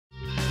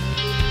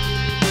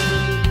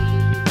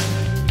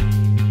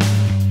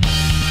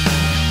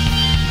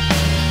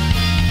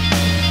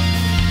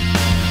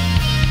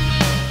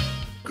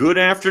Good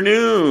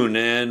afternoon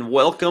and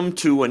welcome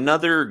to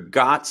another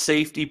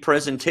GotSafety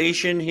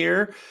presentation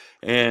here.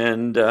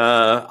 And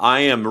I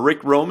am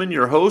Rick Roman,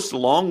 your host,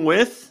 along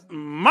with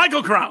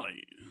Michael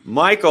Crowley.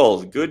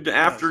 Michael, good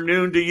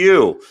afternoon to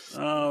you.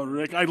 Oh,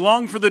 Rick, I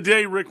long for the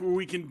day, Rick, where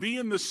we can be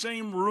in the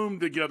same room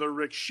together,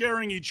 Rick,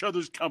 sharing each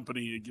other's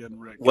company again,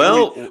 Rick.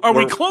 Well, are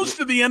we close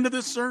to the end of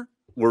this, sir?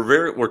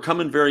 We're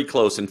coming very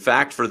close. In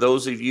fact, for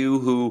those of you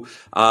who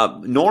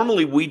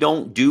normally we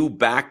don't do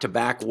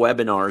back-to-back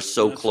webinars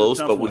so close,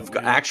 but we've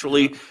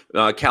actually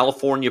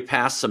California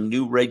passed some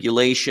new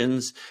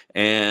regulations,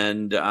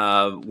 and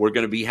we're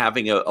going to be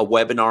having a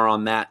webinar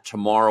on that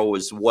tomorrow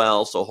as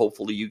well. So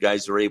hopefully you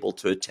guys are able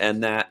to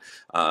attend that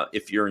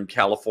if you're in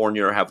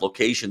California or have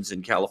locations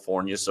in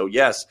California. So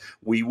yes,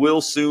 we will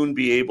soon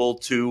be able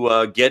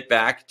to get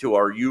back to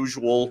our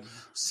usual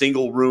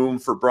single room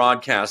for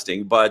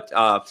broadcasting. But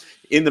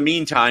in the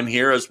meantime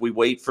here, as we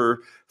wait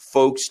for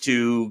folks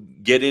to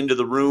get into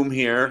the room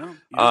here,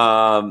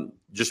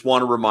 just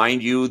want to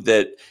remind you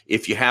that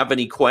if you have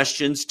any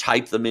questions,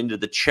 type them into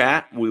the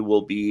chat. We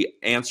will be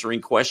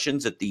answering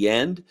questions at the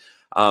end.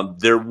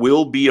 There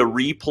will be a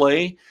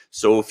replay.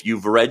 So if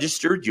you've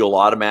registered, you'll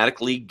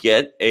automatically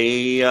get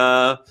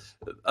a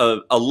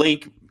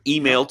link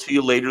emailed to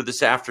you later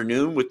this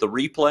afternoon with the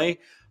replay.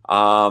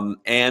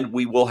 And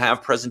we will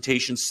have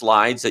presentation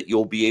slides that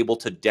you'll be able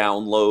to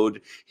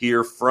download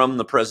here from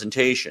the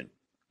presentation.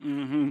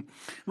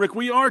 Rick,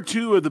 we are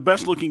two of the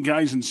best looking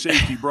guys in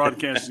safety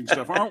broadcasting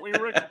stuff, aren't we,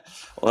 Rick?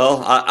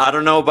 Well, I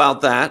don't know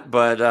about that,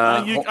 but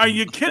are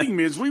you kidding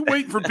me? As we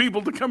wait for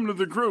people to come to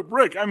the group,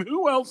 Rick, I mean,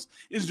 who else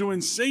is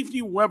doing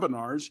safety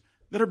webinars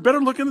that are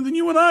better looking than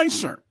you and I,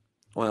 sir?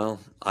 Well,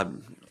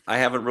 I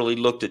haven't really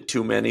looked at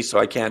too many, so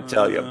I can't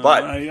tell you.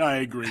 But I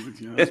agree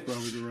with you. That's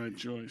probably the right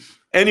choice.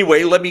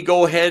 Anyway, let me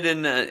go ahead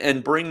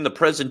and bring the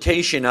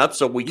presentation up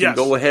so we can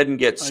go ahead and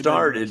get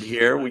started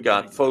here. We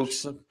got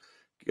folks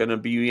going to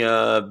be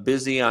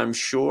busy, I'm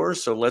sure.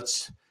 So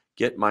let's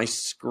get my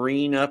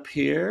screen up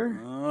here.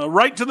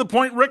 Right to the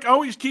point, Rick.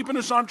 Always keeping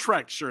us on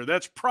track, sir.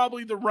 That's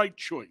probably the right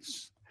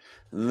choice.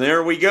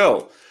 There we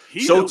go.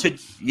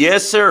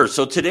 Yes, sir.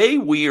 So today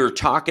we are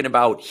talking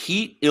about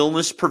heat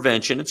illness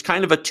prevention. It's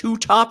kind of a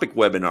two-topic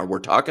webinar. We're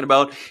talking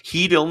about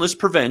heat illness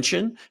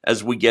prevention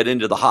as we get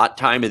into the hot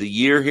time of the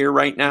year here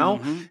right now,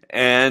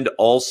 and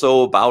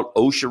also about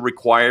OSHA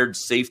required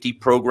safety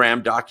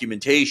program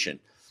documentation.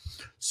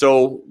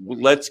 So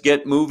let's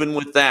get moving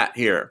with that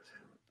here.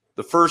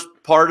 The first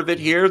part of it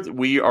here,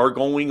 we are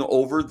going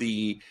over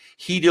the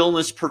heat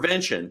illness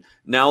prevention.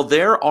 Now,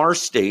 there are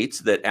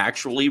states that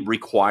actually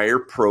require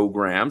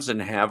programs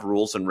and have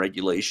rules and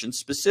regulations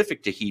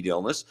specific to heat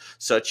illness,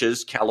 such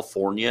as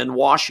California and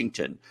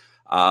Washington.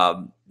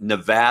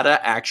 Nevada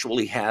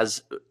actually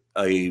has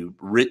a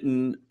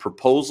written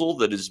proposal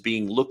that is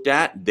being looked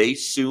at. They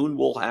soon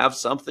will have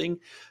something.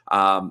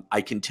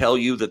 I can tell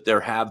you that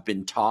there have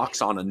been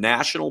talks on a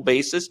national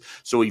basis,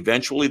 so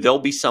eventually there'll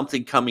be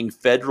something coming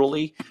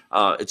federally.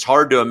 It's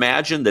hard to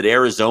imagine that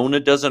Arizona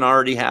doesn't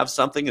already have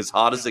something as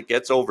hot as it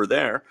gets over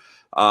there.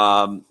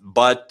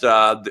 But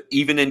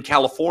even in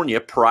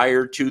California,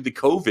 prior to the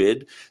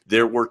COVID,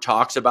 there were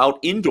talks about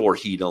indoor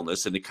heat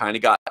illness, and it kind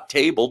of got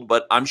tabled,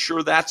 but I'm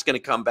sure that's going to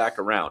come back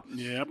around.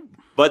 Yep.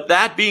 But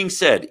that being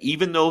said,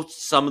 even though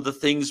some of the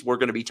things we're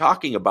going to be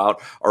talking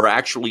about are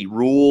actually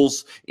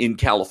rules in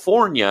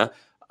California,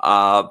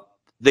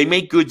 they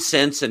make good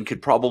sense and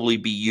could probably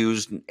be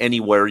used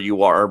anywhere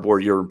you are where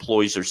your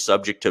employees are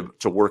subject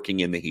to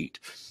working in the heat.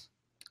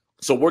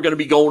 So we're going to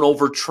be going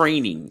over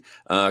training,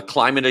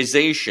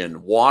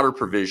 acclimatization, water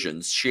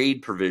provisions,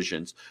 shade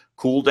provisions,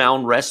 cool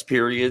down rest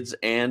periods,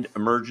 and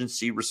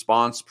emergency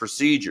response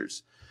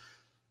procedures.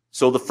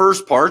 So the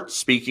first part,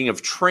 speaking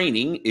of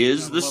training,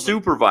 is the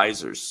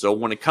supervisors. So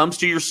when it comes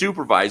to your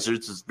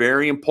supervisors, it's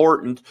very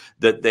important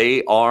that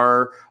they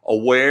are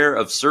aware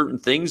of certain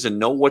things and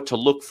know what to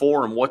look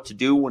for and what to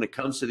do when it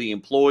comes to the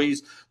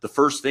employees. The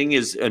first thing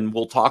is, and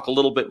we'll talk a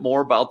little bit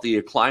more about the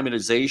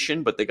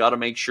acclimatization, but they got to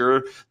make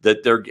sure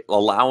that they're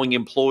allowing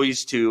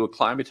employees to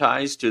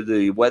acclimatize to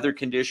the weather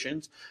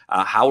conditions,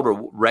 how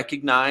to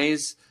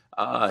recognize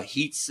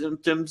heat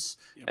symptoms,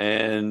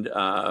 and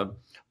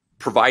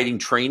providing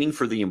training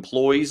for the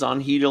employees on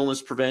heat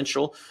illness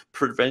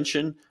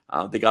prevention.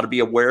 They got to be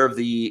aware of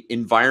the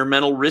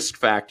environmental risk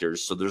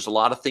factors. So there's a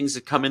lot of things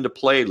that come into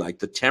play, like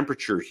the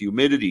temperature,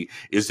 humidity.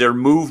 Is there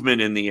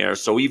movement in the air?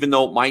 So even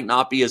though it might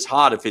not be as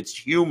hot, if it's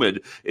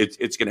humid,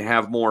 it's going to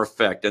have more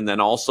effect. And then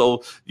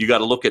also you got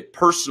to look at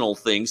personal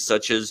things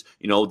such as,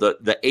 you know,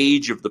 the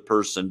age of the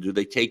person. Do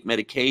they take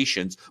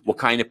medications? What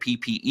kind of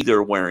PPE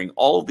they're wearing?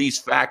 All of these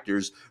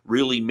factors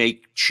really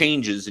make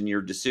changes in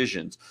your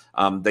decisions.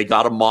 They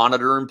got to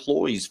monitor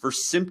employees for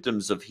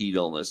symptoms of heat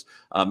illness,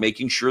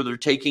 making sure they're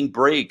taking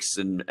breaks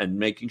and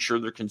making sure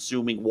they're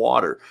consuming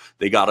water.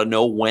 They got to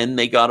know when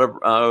they got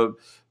to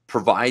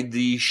provide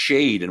the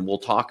shade, and we'll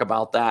talk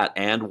about that,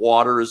 and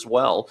water as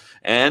well.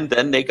 And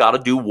then they got to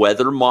do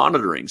weather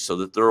monitoring so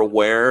that they're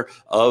aware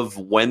of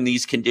when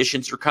these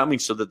conditions are coming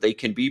so that they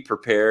can be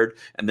prepared.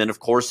 And then, of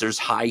course, there's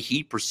high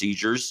heat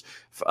procedures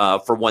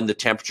for when the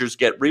temperatures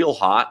get real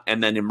hot,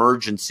 and then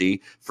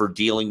emergency for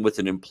dealing with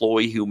an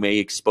employee who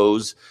may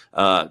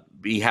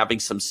be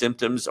having some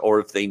symptoms, or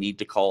if they need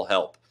to call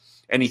help.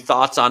 Any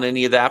thoughts on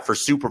any of that for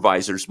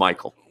supervisors,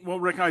 Michael? Well,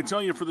 Rick, I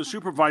tell you, for the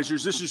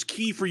supervisors, this is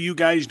key for you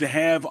guys to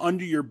have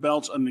under your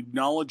belts an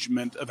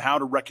acknowledgement of how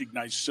to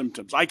recognize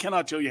symptoms. I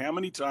cannot tell you how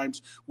many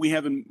times we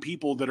have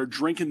people that are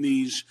drinking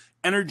these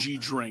energy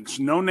drinks,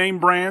 no name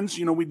brands.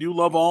 You know, we do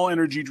love all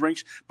energy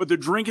drinks, but they're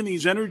drinking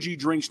these energy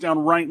drinks down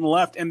right and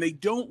left, and they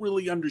don't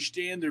really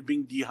understand they're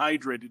being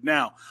dehydrated.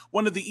 Now,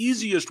 one of the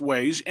easiest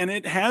ways, and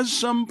it has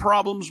some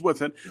problems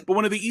with it, but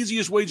one of the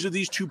easiest ways are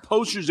these two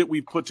posters that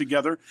we've put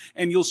together,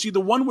 and you'll see the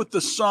one with the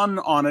sun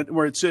on it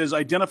where it says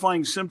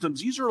identifying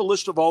symptoms. These are a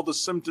list of all the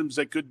symptoms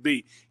that could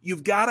be.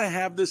 You've got to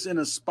have this in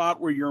a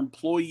spot where your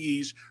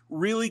employees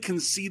really can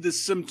see the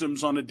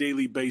symptoms on a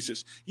daily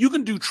basis. You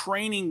can do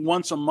training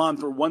once a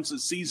month or once a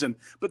season,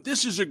 but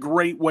this is a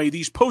great way.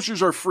 These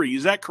posters are free.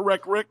 Is that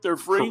correct, Rick? They're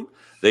free?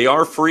 They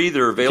are free.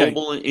 They're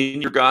available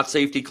in your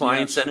GotSafety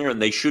Client Center,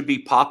 and they should be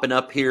popping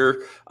up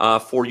here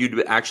for you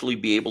to actually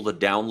be able to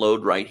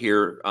download right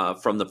here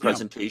from the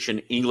presentation,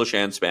 English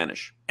and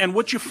Spanish. And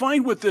what you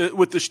find with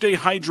the Stay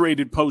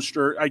Hydrated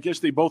poster, I guess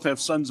they both have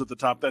suns at the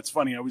top. That's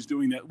funny. I was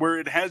doing that, where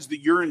it has the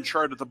urine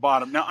chart at the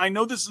bottom. Now, I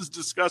know this is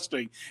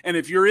disgusting, and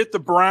if you're at the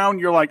brown,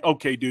 you're like,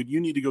 okay, dude, you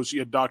need to go see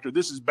a doctor.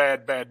 This is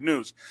bad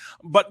news.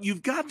 But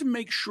you've got to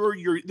make sure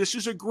this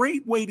is a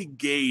great way to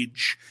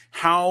gauge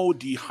how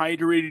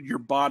dehydrated your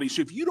body.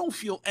 So if you don't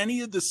feel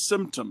any of the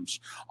symptoms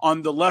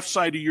on the left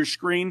side of your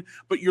screen,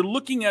 but you're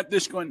looking at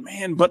this going,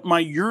 man, but my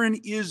urine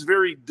is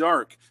very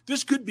dark.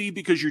 This could be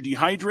because you're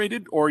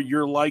dehydrated, or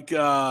you're like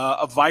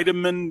a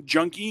vitamin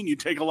junkie and you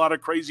take a lot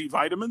of crazy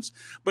vitamins.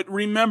 But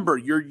remember,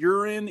 your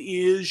urine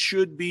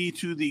should be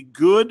to the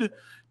good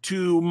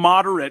to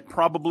moderate,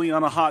 probably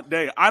on a hot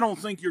day. I don't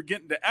think you're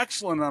getting to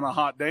excellent on a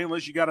hot day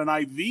unless you got an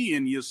IV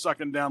and you're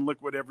sucking down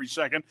liquid every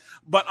second.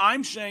 But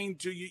I'm saying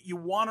to you, you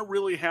want to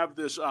really have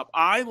this up.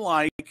 I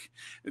like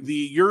the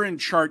urine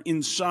chart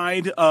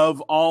inside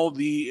of all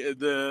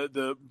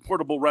the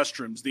portable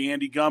restrooms, the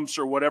Andy Gumps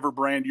or whatever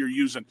brand you're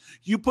using.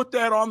 You put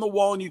that on the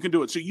wall and you can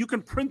do it. So you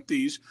can print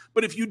these,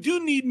 but if you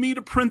do need me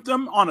to print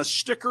them on a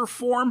sticker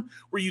form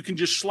where you can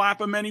just slap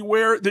them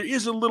anywhere, there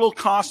is a little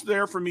cost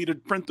there for me to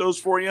print those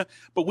for you,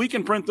 but we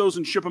can print those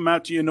and ship them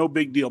out to you, no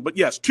big deal. But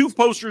yes, two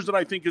posters that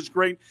I think is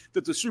great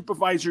that the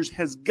supervisors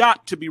has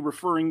got to be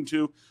referring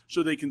to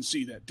so they can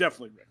see that.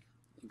 Definitely, Rick.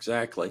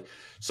 Exactly.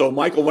 So,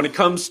 Michael, when it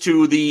comes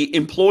to the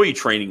employee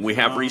training, we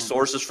have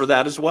resources for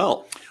that as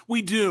well.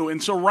 We do.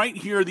 And so right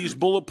here, these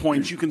bullet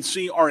points you can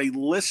see are a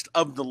list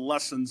of the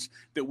lessons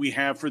that we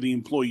have for the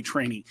employee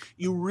training.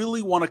 You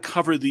really want to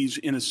cover these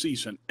in a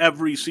season,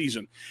 every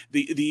season.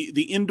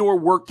 The indoor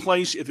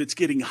workplace, if it's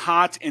getting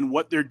hot, and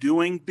what they're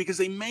doing, because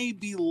they may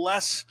be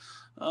less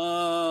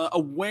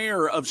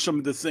aware of some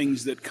of the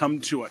things that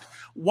come to it.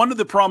 One of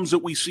the problems that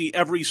we see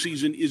every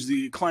season is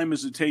the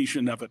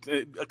acclimatization of it.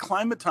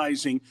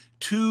 Acclimatizing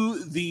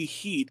to the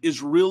heat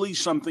is really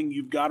something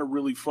you've got to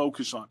really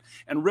focus on.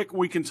 And Rick,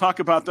 we can talk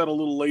about that a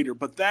little later,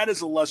 but that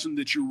is a lesson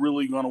that you're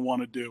really going to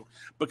want to do.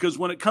 Because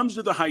when it comes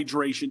to the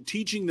hydration,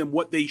 teaching them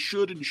what they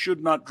should and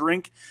should not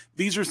drink,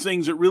 these are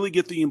things that really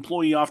get the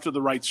employee off to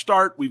the right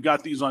start. We've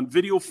got these on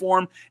video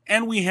form,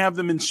 and we have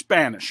them in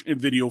Spanish in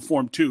video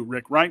form too,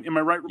 Rick, right? Am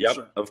I right, Yep,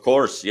 sir? Of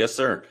course. Yes,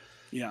 sir.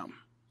 Yeah.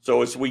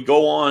 So as we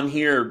go on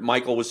here,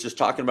 Michael was just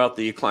talking about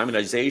the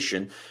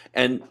acclimatization,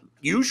 and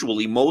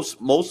usually most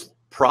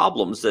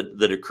problems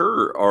that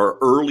occur are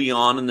early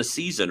on in the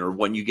season, or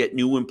when you get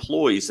new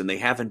employees and they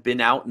haven't been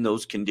out in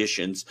those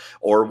conditions,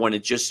 or when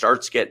it just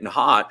starts getting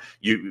hot.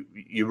 You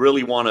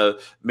really want to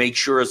make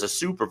sure as a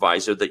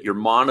supervisor that you're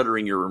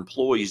monitoring your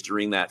employees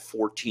during that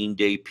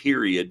 14-day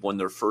period when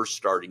they're first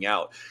starting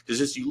out. Because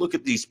as you look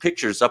at these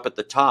pictures up at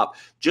the top,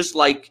 just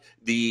like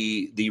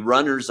the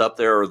runners up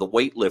there or the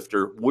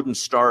weightlifter wouldn't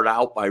start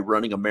out by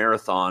running a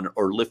marathon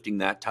or lifting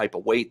that type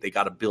of weight, they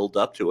got to build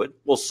up to it.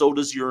 Well, so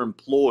does your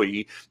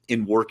employee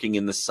in working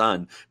in the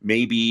sun.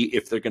 Maybe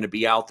if they're going to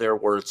be out there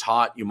where it's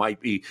hot, you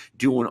might be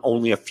doing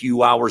only a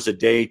few hours a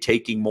day,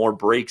 taking more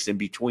breaks in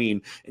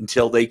between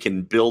until they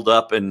can build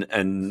up and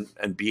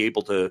be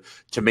able to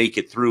make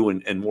it through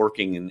and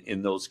working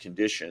in those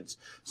conditions.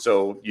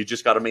 So you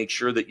just got to make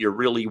sure that you're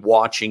really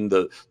watching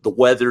the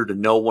weather to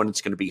know when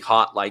it's going to be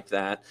hot like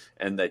that,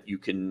 and that you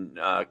can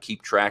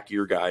keep track of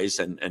your guys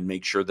and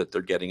make sure that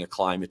they're getting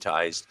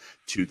acclimatized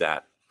to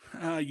that.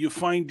 You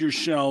find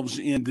yourselves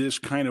in this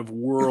kind of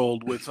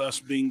world with us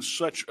being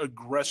such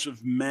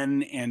aggressive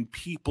men and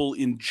people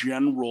in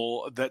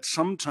general that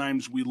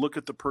sometimes we look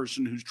at the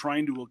person who's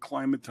trying to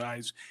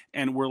acclimatize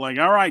and we're like,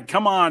 all right,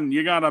 come on,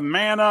 you got to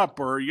man up,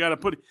 or you got to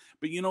put it.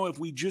 But, you know, if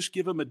we just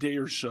give them a day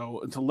or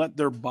so to let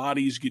their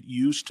bodies get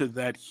used to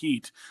that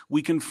heat,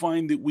 we can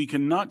find that we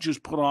can not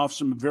just put off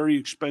some very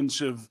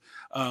expensive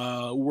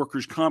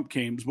workers' comp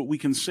claims, but we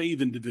can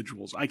save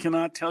individuals. I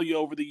cannot tell you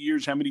over the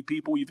years how many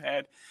people we've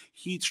had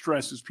heat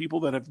stresses, people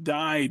that have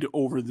died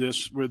over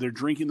this, where they're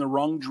drinking the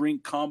wrong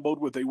drink comboed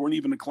with, they weren't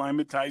even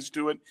acclimatized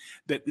to it,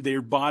 that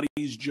their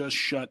bodies just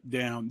shut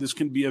down. This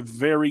can be a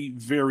very,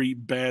 very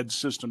bad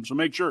system. So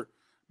make sure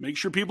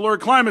people are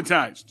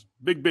acclimatized.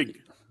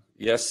 Big.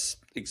 Yes,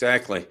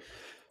 exactly.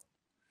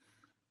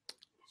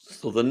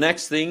 So the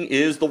next thing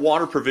is the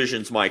water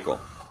provisions, Michael.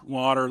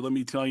 Water, let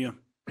me tell you,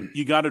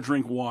 you got to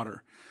drink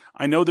water.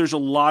 I know there's a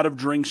lot of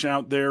drinks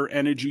out there,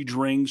 energy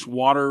drinks,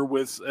 water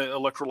with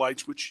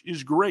electrolytes, which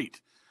is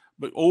great.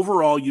 But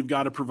overall, you've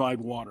got to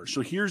provide water.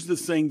 So here's the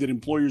thing that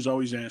employers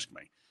always ask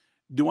me.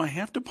 Do I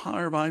have to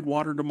provide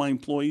water to my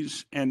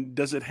employees, and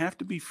does it have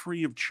to be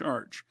free of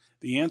charge?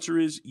 The answer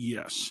is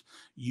yes.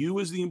 You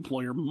as the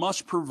employer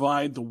must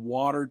provide the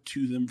water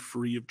to them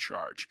free of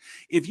charge.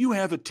 If you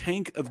have a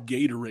tank of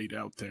Gatorade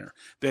out there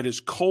that is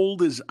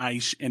cold as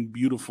ice and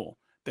beautiful,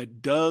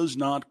 that does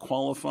not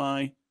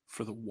qualify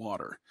for the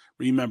water.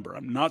 Remember,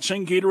 I'm not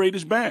saying Gatorade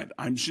is bad.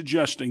 I'm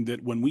suggesting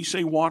that when we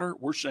say water,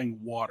 we're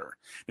saying water.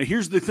 Now,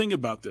 here's the thing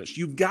about this.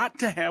 You've got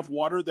to have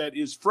water that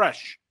is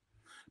fresh,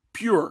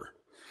 pure,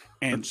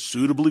 and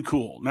suitably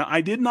cool. Now,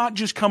 I did not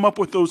just come up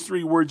with those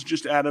three words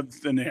just out of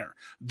thin air.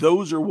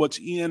 Those are what's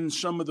in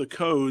some of the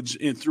codes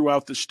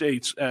throughout the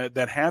states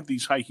that have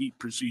these high heat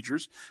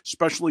procedures,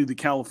 especially the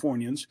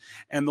Californians.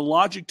 And the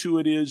logic to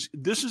it is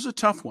this is a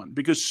tough one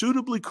because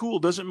suitably cool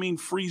doesn't mean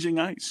freezing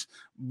ice,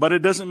 but it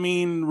doesn't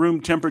mean room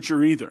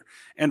temperature either.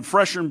 And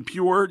fresh and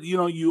pure,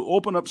 you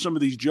open up some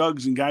of these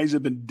jugs and guys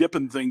have been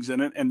dipping things in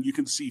it and you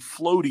can see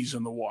floaties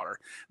in the water.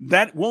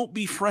 That won't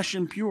be fresh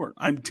and pure,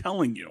 I'm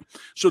telling you.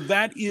 So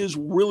that is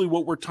really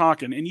what we're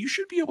talking. And you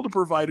should be able to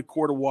provide a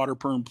quart of water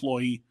per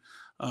employee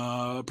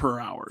per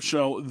hour.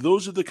 So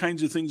those are the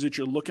kinds of things that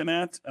you're looking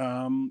at.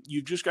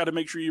 You've just got to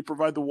make sure you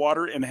provide the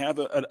water and have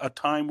a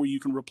time where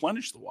you can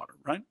replenish the water,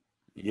 right?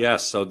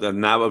 Yes. So then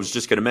now I was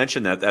just going to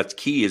mention that that's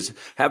key is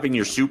having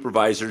your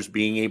supervisors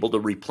being able to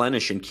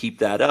replenish and keep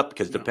that up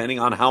because depending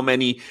on how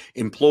many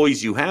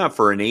employees you have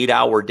for an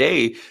 8-hour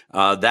day,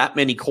 that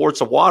many quarts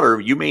of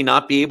water, you may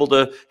not be able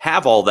to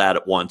have all that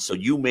at once. So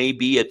you may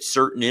be at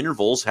certain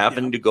intervals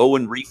having to go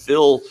and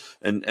refill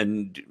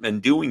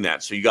and doing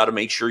that. So you got to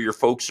make sure your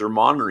folks are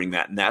monitoring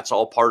that. And that's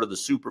all part of the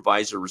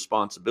supervisor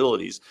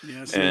responsibilities.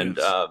 Yes, and,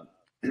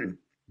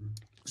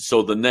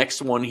 so the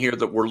next one here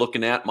that we're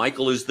looking at,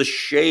 Michael, is the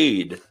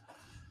shade.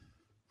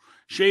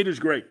 Shade is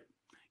great.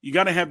 You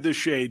got to have this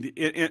shade.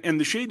 And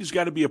the shade has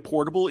got to be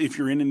portable if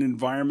you're in an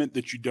environment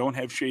that you don't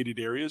have shaded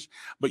areas,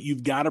 but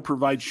you've got to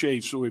provide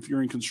shade. So if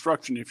you're in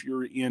construction, if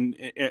you're in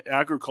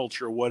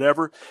agriculture,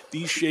 whatever,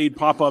 these shade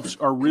pop-ups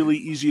are really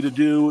easy to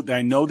do.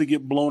 I know they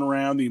get blown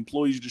around. The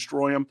employees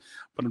destroy them.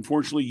 But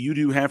unfortunately, you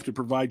do have to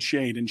provide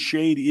shade. And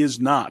shade is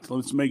not,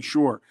 let's make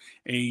sure,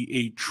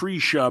 a tree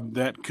shrub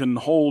that can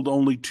hold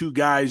only 2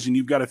 guys and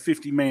you've got a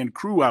 50-man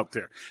crew out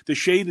there. The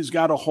shade has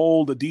got to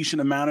hold a decent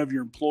amount of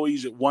your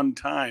employees at one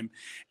time.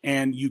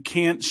 And you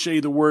can't say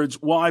the words,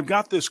 well, I've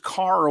got this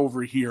car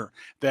over here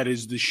that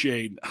is the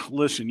shade.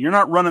 Listen, you're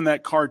not running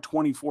that car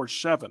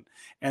 24/7.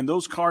 And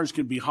those cars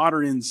can be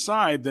hotter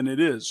inside than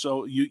it is.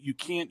 So you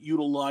can't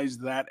utilize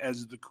that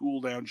as the cool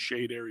down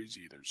shade areas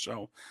either.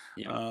 So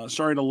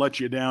sorry to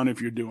let you down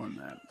if you're doing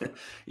that.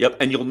 Yep.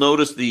 And you'll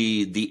notice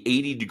the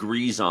 80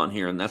 degrees on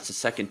here. And that's the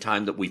second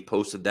time that we've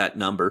posted that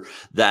number.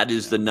 That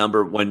is the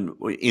number when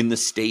in the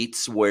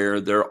states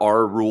where there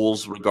are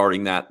rules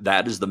regarding that,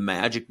 that is the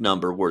magic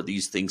number where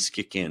these things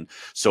kick in.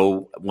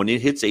 So when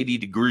it hits 80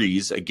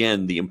 degrees,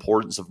 again, the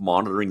importance of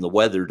monitoring the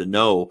weather to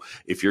know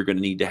if you're going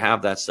to need to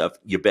have that stuff,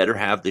 you better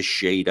have this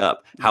shade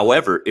up.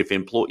 However,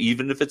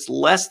 even if it's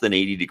less than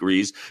 80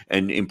 degrees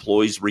and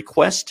employees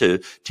request to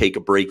take a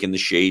break in the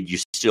shade, you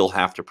still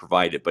have to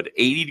provide it. But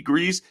 80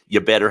 degrees,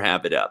 you better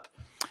have it up.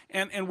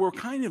 And we're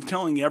kind of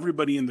telling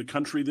everybody in the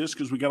country this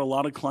because we got a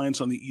lot of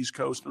clients on the East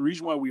Coast. And the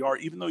reason why we are,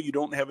 even though you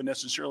don't have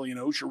necessarily an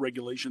OSHA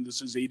regulation,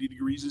 this is 80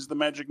 degrees is the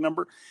magic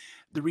number.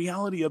 The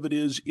reality of it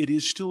is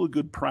still a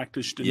good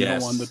practice to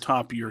know on the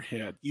top of your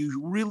head.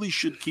 You really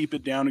should keep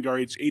it down.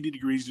 It's 80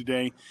 degrees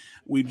today.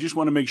 We just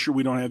want to make sure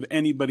we don't have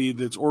anybody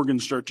that's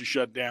organs start to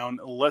shut down.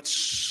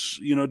 Let's,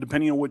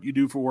 depending on what you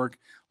do for work,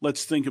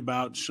 let's think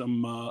about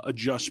some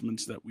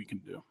adjustments that we can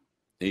do.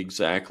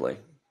 Exactly.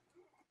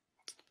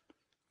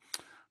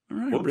 All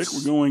right, Rick,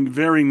 we're going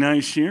very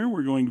nice here.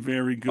 We're going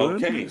very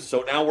good. Okay,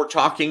 so now we're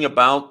talking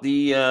about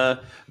the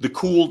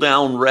cool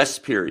down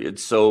rest period.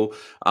 So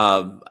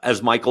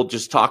as Michael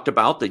just talked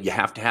about, that you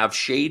have to have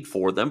shade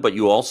for them, but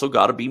you also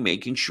got to be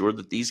making sure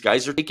that these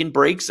guys are taking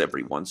breaks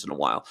every once in a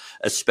while,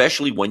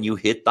 especially when you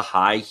hit the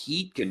high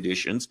heat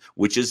conditions,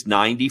 which is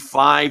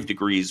 95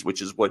 degrees,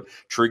 which is what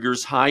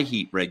triggers high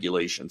heat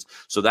regulations.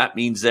 So that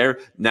means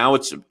now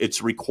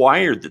it's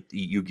required that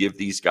you give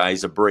these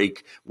guys a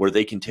break where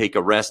they can take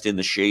a rest in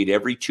the shade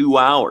every 2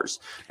 hours.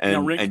 And,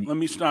 now, Rick, let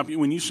me stop you.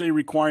 When you say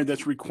required,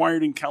 that's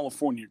required in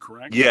California,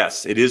 correct?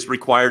 Yes, it is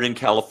required in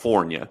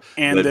California.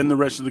 And then the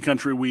rest of the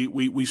country,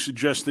 we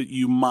suggest that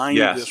you mind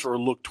this or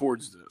look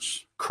towards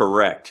this.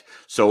 Correct.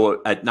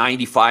 So at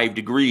 95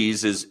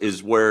 degrees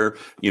is where,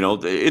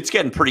 it's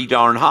getting pretty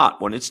darn hot.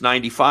 When it's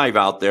 95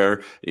 out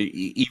there,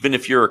 even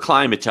if you're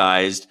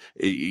acclimatized,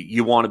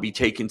 you want to be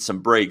taking some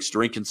breaks,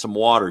 drinking some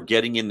water,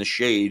 getting in the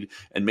shade,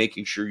 and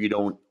making sure you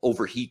don't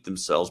overheat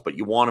themselves. But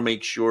you want to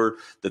make sure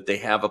that they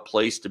have a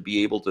place to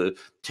be able to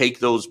take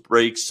those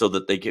breaks so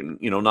that they can,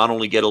 not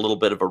only get a little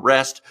bit of a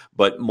rest,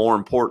 but more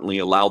importantly,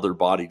 allow their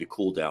body to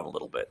cool down a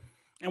little bit.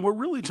 And we're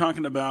really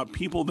talking about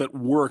people that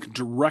work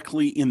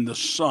directly in the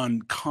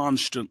sun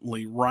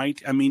constantly,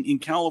 right? I mean, in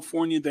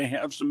California, they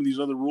have some of these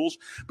other rules,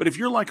 but if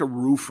you're like a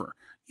roofer,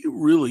 you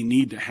really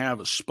need to have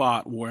a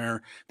spot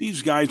where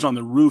these guys on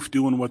the roof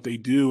doing what they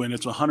do, and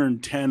it's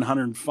 110,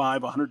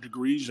 105, 100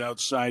 degrees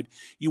outside.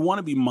 You want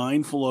to be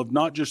mindful of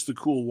not just the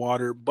cool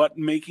water, but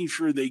making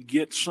sure they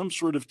get some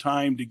sort of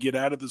time to get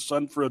out of the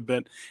sun for a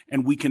bit,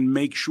 and we can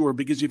make sure,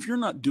 because if you're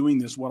not doing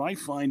this, what I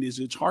find is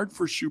it's hard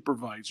for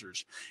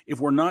supervisors. If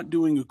we're not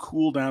doing a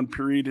cool down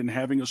period and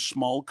having a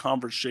small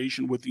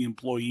conversation with the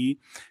employee,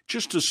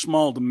 just as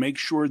small to make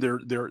sure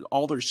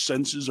all their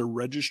senses are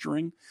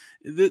registering,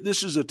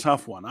 this is a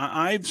tough one.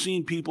 I've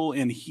seen people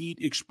in heat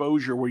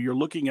exposure where you're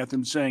looking at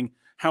them saying,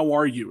 "How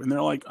are you?" And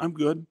they're like, "I'm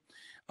good.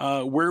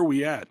 Where are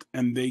we at?"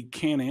 And they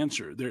can't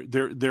answer.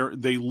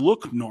 They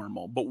look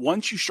normal, but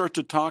once you start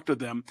to talk to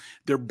them,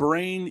 their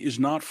brain is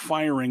not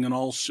firing on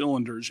all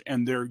cylinders,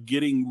 and they're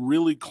getting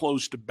really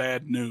close to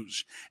bad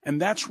news. And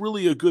that's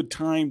really a good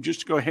time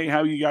just to go, "Hey,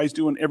 how you guys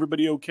doing?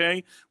 Everybody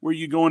okay? Where are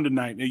you going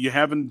tonight? You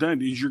haven't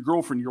done? Is your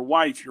girlfriend, your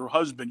wife, your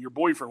husband, your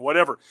boyfriend,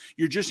 whatever?"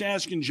 You're just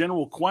asking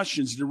general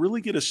questions to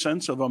really get a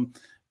sense of them.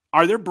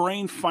 Are their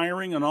brain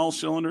firing on all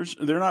cylinders?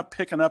 They're not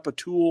picking up a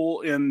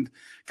tool, and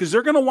because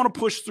they're going to want to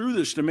push through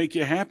this to make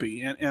you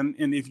happy. And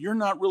if you're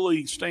not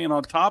really staying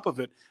on top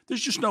of it,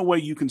 there's just no way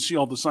you can see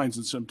all the signs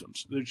and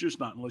symptoms. There's just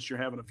not, unless you're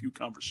having a few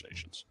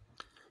conversations.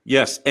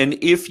 Yes, and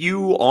if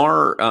you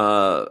are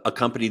a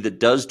company that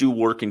does do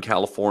work in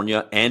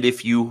California, and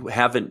if you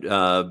haven't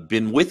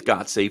been with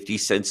GotSafety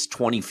since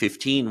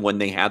 2015 when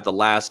they had the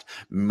last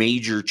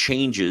major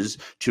changes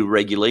to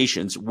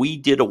regulations, we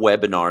did a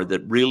webinar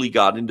that really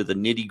got into the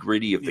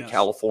nitty-gritty of the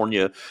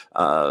California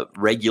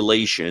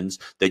regulations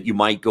that you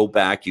might go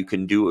back. You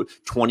can do a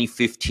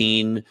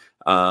 2015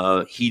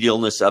 heat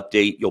illness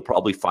update. You'll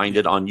probably find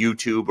it on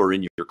YouTube or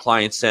in your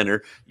client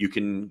center. You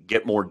can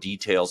get more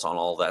details on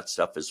all that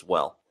stuff as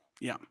well.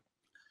 Yeah.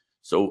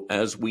 So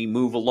as we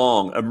move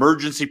along,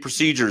 emergency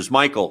procedures,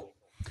 Michael.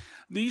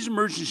 These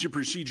emergency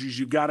procedures,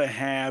 you've got to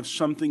have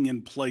something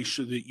in place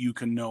so that you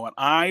can know it.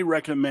 I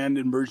recommend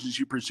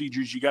emergency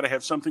procedures, you got to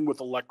have something with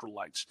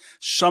electrolytes,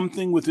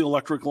 something with the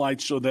electric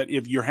lights, so that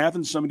if you're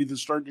having somebody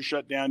that's starting to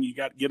shut down, you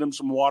got to get them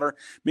some water,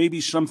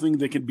 maybe something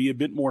that can be a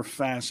bit more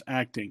fast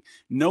acting.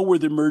 Know where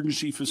the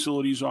emergency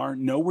facilities are,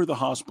 know where the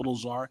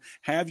hospitals are,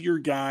 have your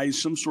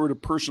guys, some sort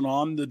of person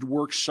on the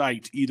work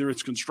site, either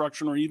it's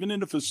construction or even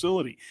in a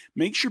facility.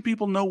 Make sure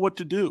people know what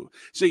to do.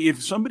 Say,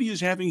 if somebody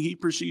is having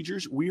heat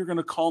procedures, we are going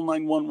to call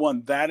 911.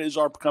 That is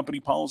our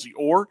company policy.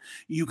 Or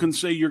you can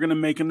say you're going to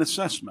make an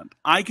assessment.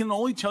 I can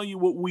only tell you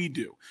what we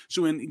do.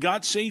 So in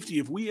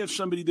GotSafety, if we have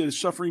somebody that is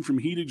suffering from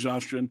heat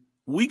exhaustion,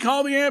 we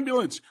call the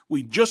ambulance.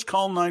 We just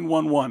call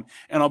 911.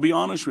 And I'll be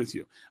honest with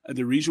you,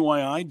 the reason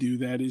why I do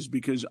that is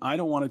because I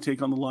don't want to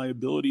take on the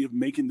liability of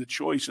making the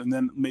choice, and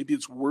then maybe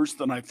it's worse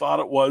than I thought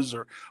it was,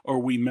 or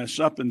we mess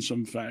up in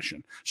some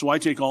fashion. So I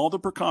take all the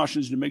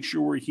precautions to make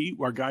sure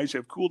our guys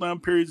have cool down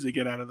periods. They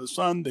get out of the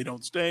sun. They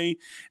don't stay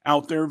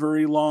out there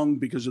very long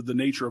because of the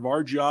nature of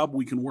our job.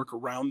 We can work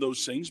around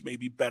those things,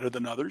 maybe better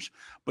than others.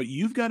 But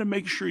you've got to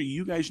make sure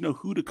you guys know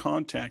who to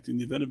contact in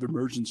the event of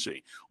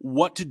emergency,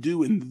 what to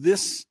do in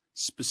this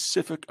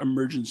specific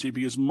emergency,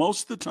 because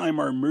most of the time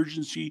our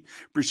emergency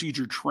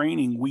procedure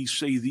training, we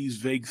say these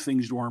vague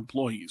things to our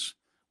employees.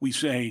 We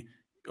say,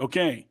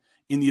 okay,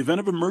 in the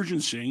event of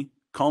emergency,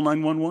 call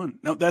 911.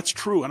 Now, that's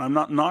true, and I'm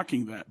not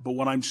knocking that. But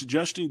what I'm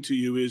suggesting to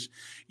you is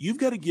you've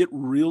got to get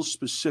real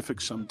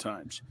specific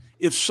sometimes.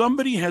 If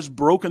somebody has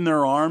broken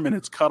their arm and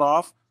it's cut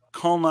off,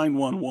 call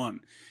 911.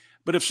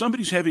 But if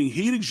somebody's having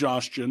heat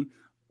exhaustion,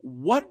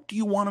 what do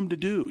you want them to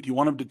do? Do you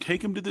want them to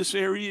take them to this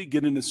area,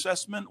 get an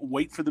assessment,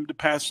 wait for them to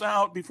pass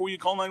out before you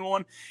call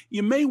 911?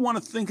 You may want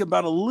to think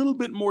about a little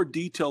bit more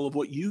detail of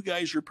what you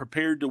guys are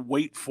prepared to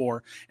wait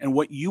for and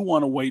what you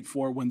want to wait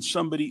for when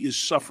somebody is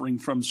suffering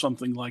from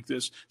something like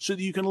this, so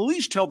that you can at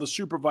least tell the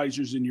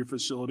supervisors in your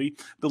facility,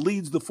 the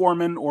leads, the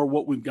foremen, or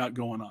what we've got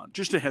going on.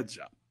 Just a heads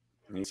up.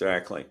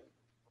 Exactly.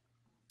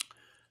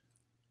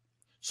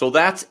 So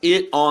that's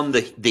it on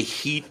the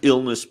heat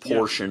illness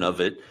portion of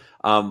it.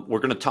 We're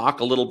going to talk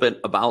a little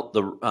bit about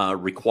the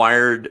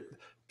required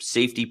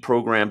safety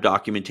program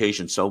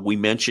documentation. So we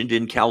mentioned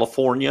in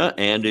California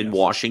and in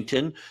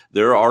Washington,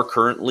 there are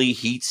currently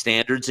heat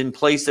standards in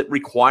place that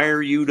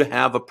require you to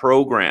have a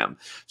program.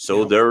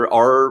 So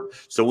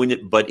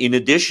but in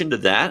addition to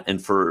that,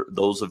 and for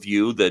those of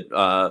you that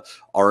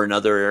are in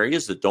other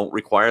areas that don't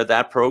require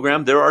that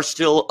program, there are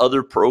still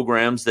other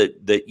programs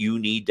that you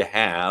need to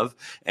have,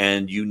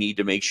 and you need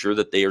to make sure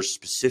that they are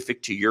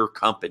specific to your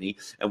company.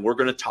 And we're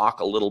going to talk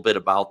a little bit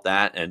about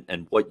that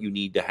and what you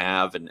need to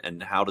have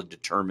and how to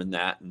determine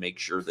that and make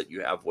sure that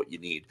you have what you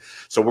need.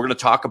 So we're going to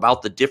talk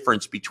about the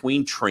difference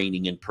between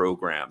training and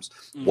programs,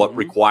 what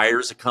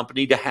requires a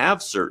company to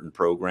have certain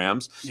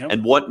programs,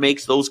 and what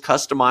makes those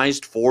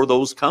customized for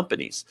those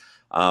companies.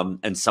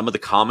 And some of the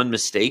common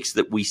mistakes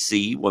that we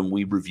see when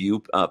we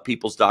review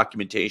people's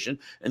documentation,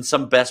 and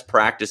some best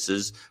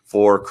practices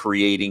for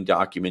creating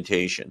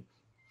documentation.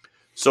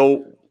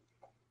 So,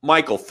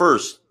 Michael,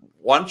 first,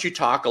 why don't you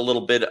talk a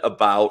little bit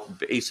about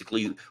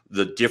basically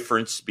the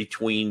difference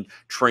between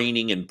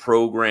training and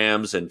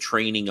programs and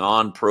training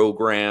on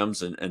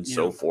programs and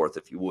so forth,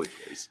 if you would,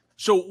 please.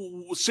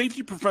 So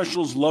safety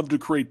professionals love to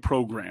create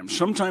programs.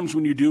 Sometimes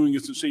when you're doing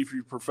it as a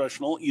safety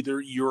professional,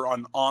 either you're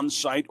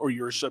on-site or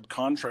you're a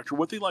subcontractor.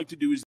 What they like to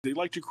do is they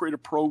like to create a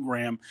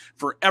program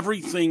for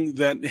everything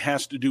that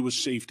has to do with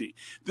safety.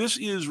 This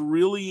is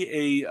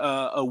really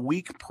a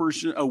weak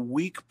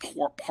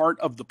part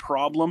of the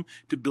problem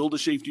to build a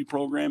safety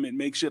program. It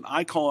makes it,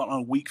 I call it,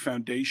 on a weak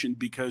foundation,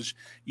 because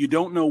you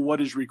don't know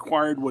what is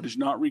required, what is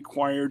not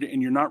required,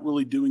 and you're not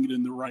really doing it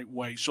in the right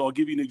way. So I'll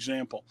give you an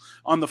example.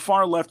 On the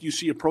far left, you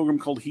see a program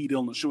called heat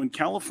illness. So in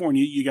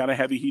California, you got to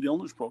have a heat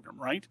illness program,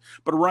 right?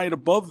 But right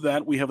above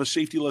that, we have a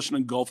safety lesson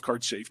in golf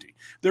cart safety.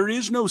 There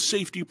is no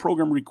safety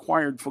program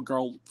required for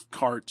golf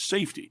cart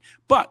safety.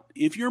 But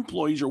if your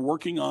employees are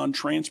working on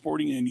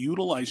transporting and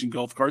utilizing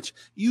golf carts,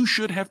 you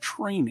should have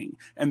training,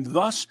 and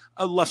thus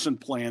a lesson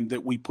plan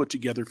that we put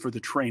together for the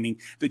training,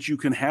 that you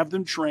can have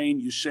them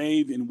train, you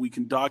save, and we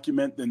can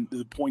document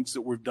the points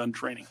that we've done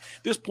training.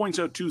 This points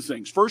out two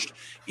things. First,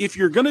 if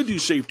you're going to do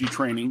safety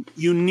training,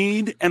 you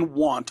need and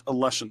want a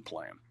lesson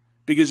plan.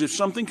 Because if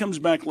something comes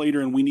back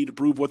later and we need to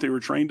prove what they were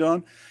trained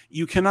on,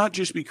 you cannot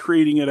just be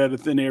creating it out of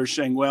thin air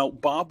saying, well,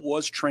 Bob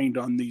was trained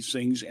on these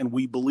things and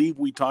we believe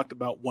we talked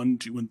about 1,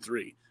 2, and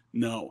 3.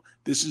 No,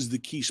 this is the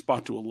key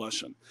spot to a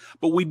lesson.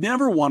 But we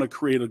never want to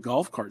create a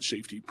golf cart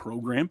safety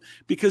program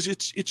because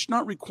it's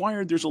not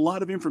required. There's a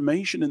lot of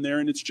information in there,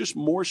 and it's just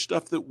more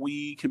stuff that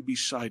we can be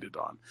cited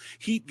on.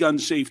 Heat gun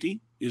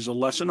safety is a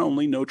lesson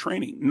only, no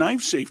training.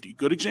 Knife safety,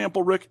 good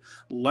example, Rick,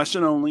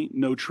 lesson only,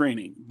 no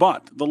training.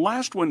 But the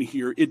last one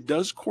here, it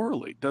does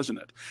correlate, doesn't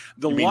it?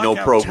 You mean no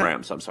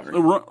programs, I'm sorry.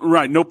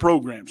 Right, no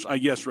programs.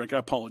 Yes, Rick, I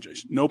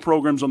apologize. No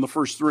programs on the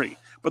first 3.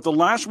 But the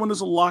last one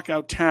is a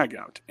lockout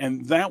tagout,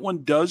 and that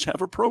one does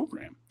have a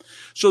program.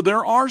 So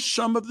there are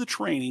some of the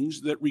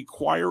trainings that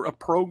require a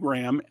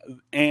program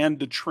and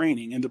the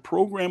training, and the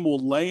program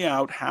will lay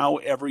out how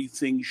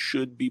everything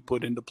should be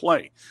put into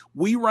play.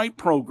 We write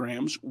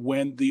programs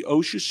when the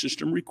OSHA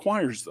system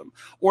requires them,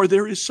 or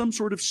there is some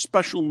sort of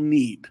special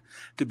need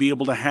to be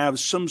able to have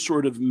some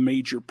sort of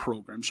major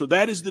program. So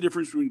that is the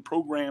difference between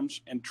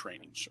programs and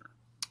training, sir.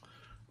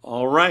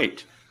 All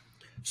right.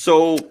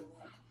 So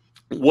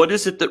what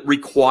is it that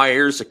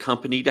requires a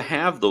company to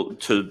have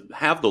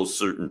those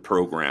certain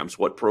programs?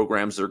 What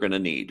programs they're going to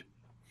need?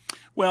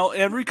 Well,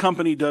 every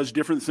company does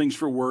different things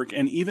for work,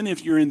 and even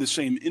if you're in the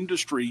same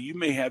industry, you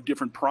may have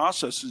different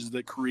processes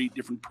that create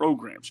different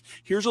programs.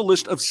 Here's a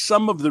list of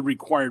some of the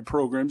required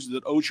programs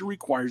that OSHA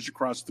requires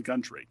across the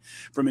country.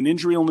 From an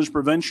injury illness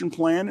prevention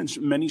plan in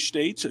many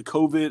states, a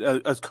code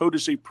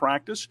of safe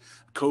practice,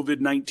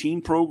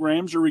 COVID-19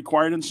 programs are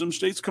required in some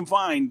states,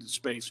 confined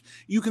space.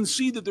 You can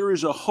see that there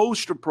is a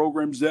host of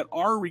programs that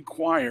are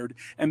required,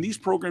 and these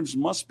programs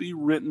must be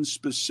written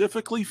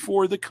specifically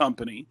for the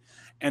company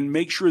and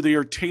make sure they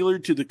are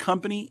tailored to the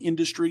company,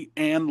 industry,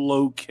 and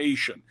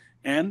location.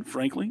 And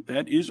frankly,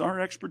 that is our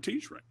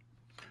expertise, right?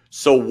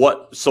 So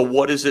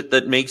what is it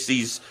that makes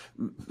these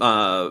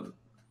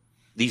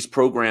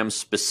programs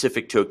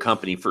specific to a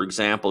company? For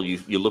example,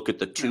 you look at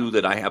the 2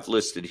 that I have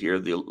listed here,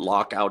 the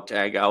lockout,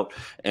 tagout,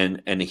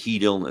 and a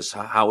heat illness.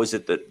 How is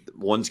it that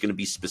one's going to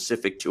be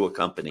specific to a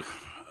company?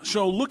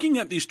 So looking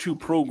at these 2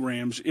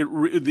 programs,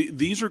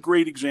 these are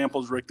great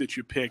examples, Rick, that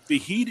you picked. The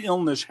heat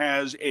illness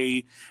has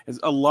a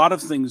lot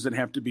of things that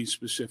have to be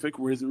specific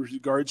with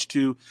regards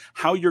to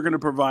how you're going to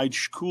provide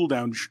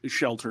cool-down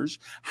shelters,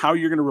 how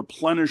you're going to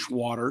replenish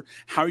water,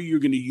 how you're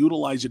going to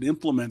utilize and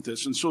implement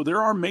this. And so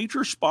there are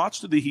major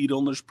spots to the heat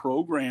illness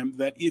program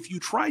that if you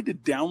try to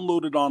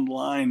download it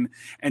online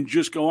and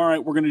just go, all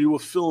right, we're going to do a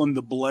fill in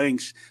the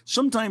blanks,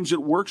 sometimes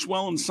it works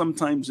well and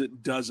sometimes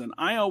it doesn't.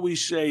 I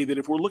always say that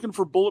if we're looking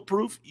for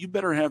bulletproof, you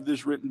better have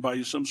this written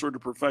by some sort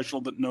of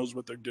professional that knows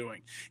what they're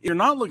doing. If you're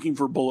not looking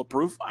for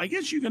bulletproof, I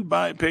guess you can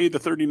pay the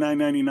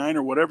 $39.99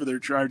 or whatever they're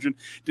charging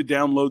to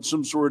download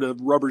some sort of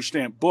rubber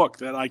stamp book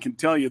that I can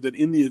tell you that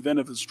in the event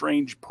of a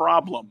strange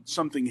problem,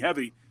 something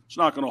heavy, It's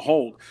not going to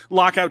hold.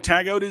 Lockout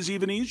tagout is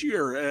even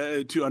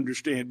easier to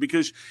understand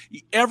because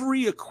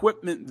every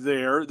equipment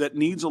there that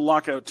needs a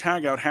lockout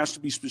tagout has to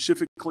be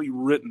specifically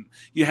written.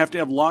 You have to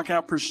have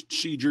lockout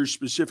procedures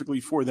specifically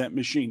for that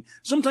machine.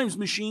 Sometimes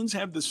machines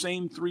have the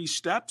same 3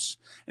 steps.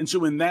 And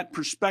so in that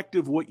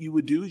perspective, what you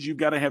would do is you've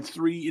got to have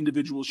 3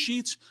 individual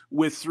sheets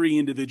with 3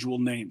 individual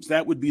names.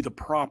 That would be the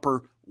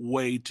proper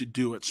way to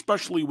do it,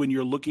 especially when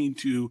you're looking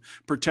to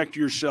protect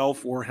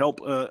yourself or help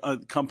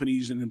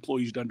companies and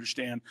employees to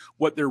understand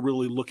what they're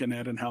really looking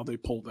at and how they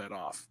pull that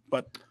off.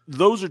 But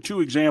those are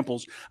 2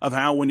 examples of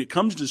how, when it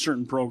comes to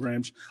certain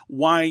programs,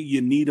 why you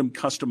need them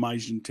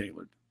customized and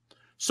tailored.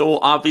 So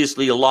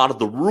obviously, a lot of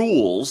the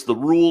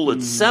rule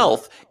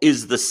itself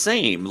is the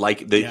same.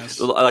 Like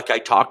like I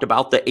talked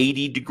about the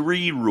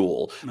 80-degree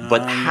rule,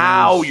 but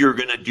how you're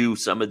going to do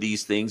some of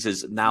these things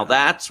is now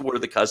that's where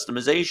the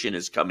customization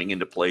is coming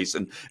into place,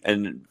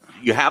 and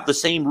you have the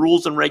same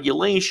rules and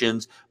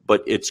regulations,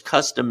 but it's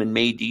custom and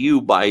made to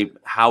you by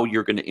how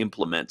you're going to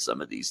implement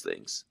some of these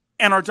things.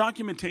 And our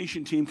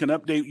documentation team can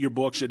update your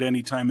books at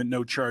any time at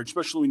no charge,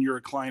 especially when you're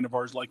a client of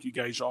ours like you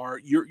guys are.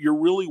 You're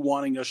really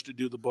wanting us to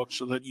do the book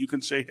so that you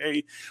can say,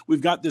 hey,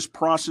 we've got this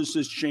process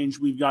that's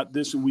changed, we've got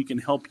this, and we can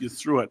help you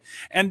through it.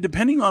 And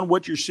depending on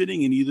what you're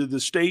sitting in, either the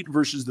state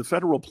versus the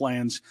federal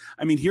plans,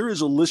 I mean, here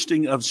is a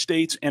listing of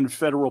states and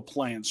federal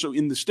plans. So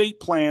in the state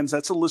plans,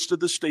 that's a list of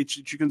the states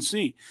that you can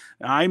see.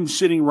 I'm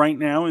sitting right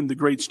now in the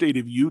great state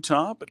of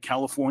Utah, but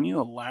California,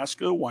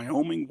 Alaska,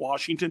 Wyoming,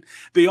 Washington,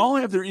 they all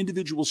have their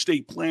individual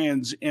state plans.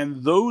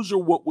 And those are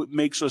what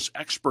makes us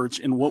experts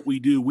in what we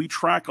do. We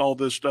track all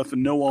this stuff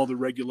and know all the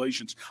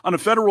regulations. On a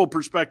federal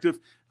perspective,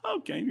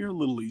 okay, you're a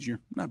little easier.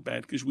 Not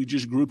bad, because we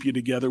just group you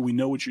together. We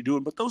know what you're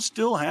doing. But those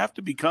still have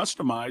to be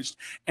customized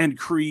and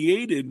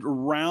created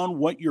around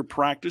what your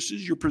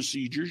practices, your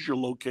procedures, your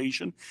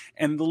location,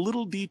 and the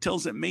little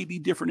details that may be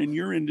different in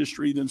your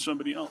industry than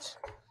somebody else.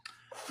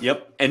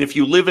 Yep. And if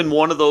you live in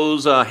one of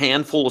those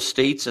handful of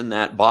states in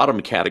that bottom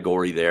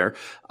category there,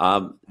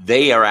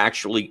 they are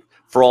actually,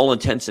 for all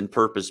intents and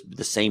purposes,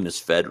 the same as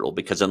federal,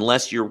 because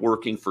unless you're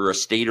working for a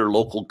state or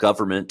local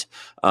government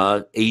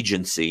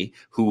agency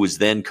who is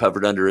then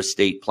covered under a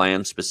state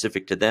plan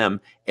specific to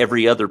them,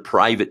 every other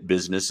private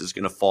business is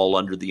going to fall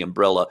under the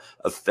umbrella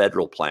of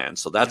federal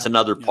plans. So that's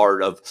another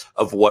part of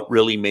what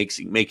really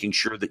making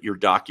sure that your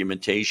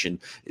documentation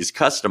is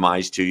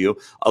customized to you.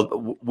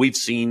 We've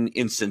seen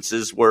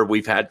instances where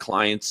we've had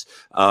clients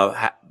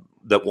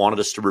that wanted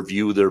us to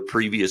review their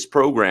previous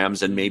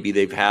programs, and maybe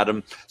they've had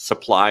them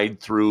supplied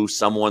through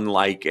someone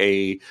like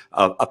a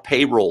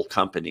payroll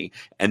company.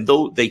 And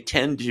though they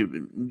tend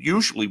to,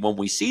 usually when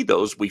we see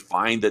those, we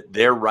find that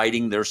they're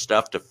writing their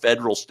stuff to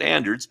federal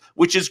standards,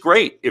 which is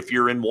great if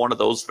you're in one of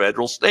those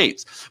federal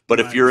states.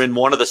 But if you're in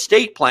one of the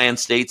state plan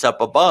states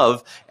up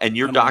above and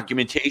your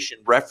documentation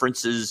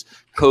references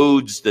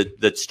codes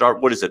that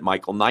start, what is it,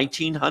 Michael,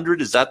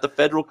 1900? Is that the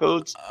federal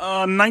codes?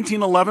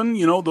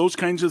 1911, those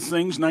kinds of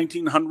things,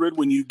 1900.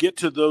 When you get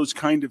to those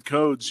kind of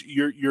codes,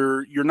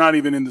 you're not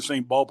even in the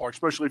same ballpark,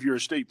 especially if you're a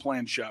state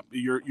plan shop.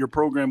 Your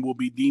program will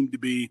be deemed to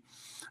be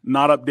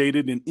not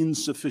updated and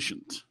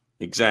insufficient.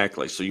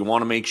 Exactly. So you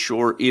want to make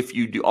sure if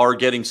you are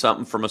getting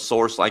something from a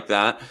source like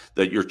that,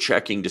 that you're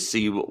checking to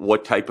see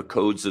what type of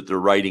codes that they're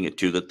writing it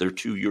to, that they're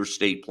to your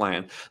state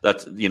plan.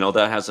 That's,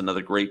 that has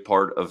another great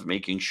part of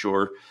making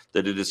sure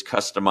that it is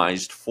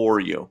customized for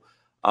you.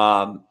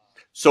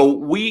 So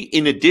we,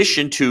 in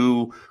addition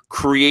to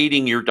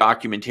creating your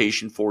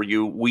documentation for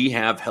you, we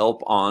have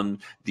help on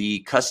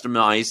the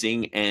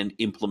customizing and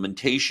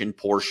implementation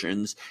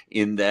portions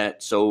in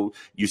that. So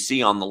you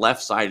see on the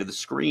left side of the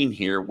screen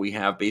here, we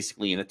have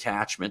basically an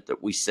attachment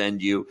that we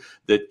send you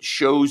that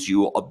shows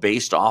you,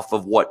 based off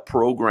of what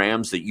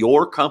programs that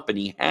your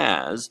company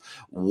has,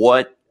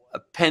 what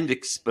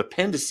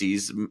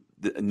appendices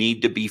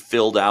need to be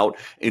filled out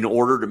in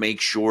order to make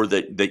sure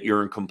that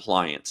you're in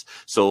compliance.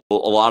 So a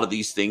lot of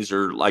these things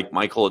are, like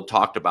Michael had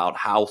talked about,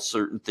 how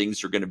certain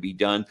things are going to be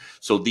done.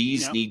 So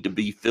these need to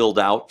be filled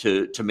out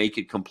to make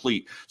it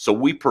complete. So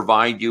we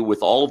provide you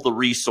with all of the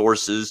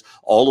resources.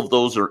 All of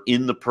those are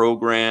in the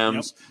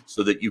programs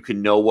so that you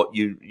can know what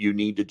you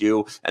need to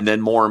do. And then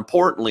more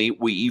importantly,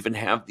 we even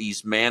have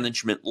these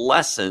management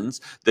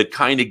lessons that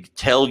kind of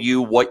tell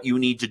you what you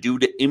need to do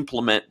to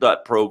implement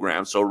that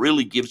program. So it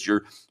really gives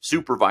your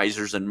supervisors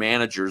and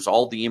managers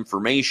all the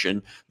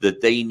information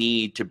that they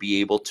need to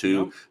be able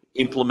to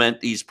implement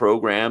these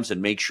programs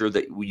and make sure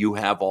that you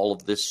have all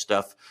of this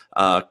stuff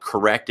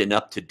correct and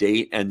up to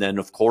date. And then,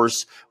 of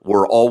course,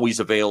 we're always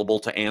available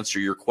to answer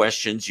your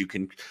questions. You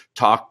can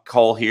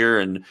call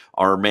here, and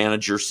our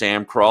manager,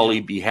 Sam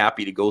Crawley, be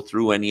happy to go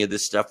through any of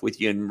this stuff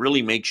with you and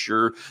really make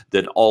sure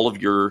that all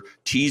of your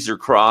T's are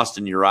crossed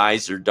and your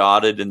I's are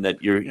dotted, and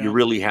that you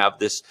really have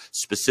this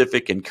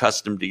specific and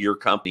custom to your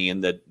company,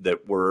 and that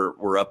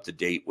we're up to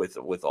date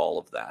with all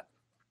of that.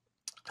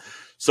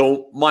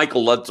 So,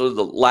 Michael, let's do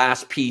the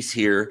last piece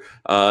here,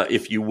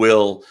 if you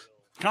will.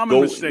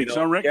 Common mistakes,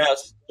 huh, Rick?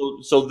 Yes.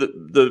 So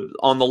the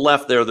on the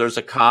left there's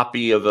a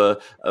copy of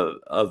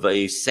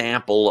a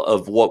sample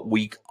of what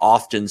we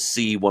often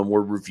see when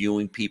we're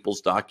reviewing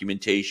people's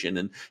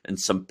documentation and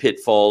some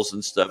pitfalls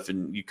and stuff.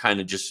 And you kind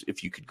of just,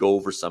 if you could go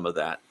over some of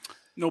that.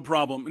 No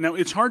problem. Now,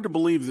 it's hard to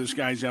believe this,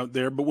 guys out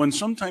there, but when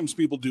sometimes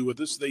people do with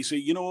this, they say,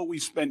 you know what, we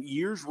spent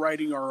years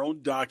writing our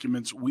own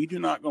documents. We do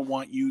not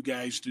want you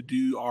guys to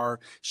do our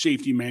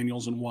safety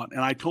manuals and what. And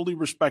I totally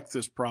respect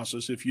this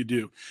process if you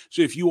do.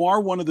 So if you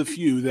are one of the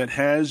few that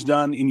has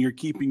done and you're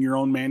keeping your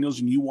own manuals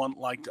and you want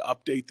like to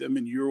update them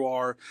and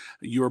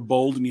you're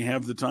bold and you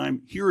have the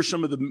time, here are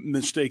some of the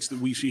mistakes that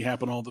we see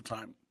happen all the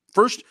time.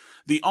 First,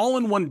 the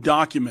all-in-one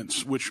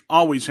documents, which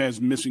always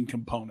has missing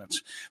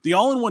components. The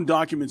all-in-one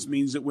documents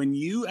means that when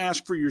you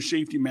ask for your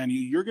safety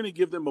manual, you're going to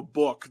give them a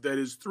book that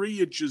is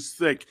 3 inches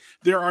thick.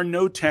 There are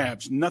no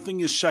tabs. Nothing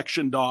is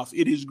sectioned off.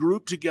 It is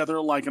grouped together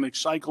like an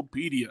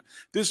encyclopedia.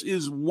 This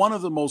is one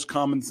of the most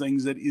common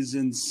things that is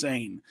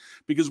insane.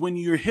 Because when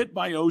you're hit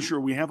by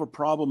OSHA, we have a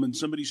problem and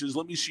somebody says,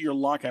 let me see your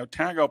lockout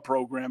tagout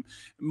program.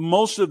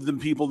 Most of the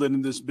people that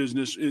in this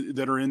business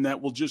that are in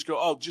that will just go,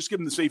 oh, just give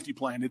them the safety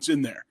plan. It's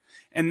in there.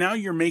 And now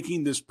you're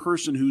making this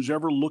person who's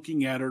ever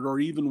looking at it or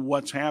even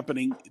what's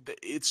happening,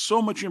 it's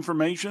so much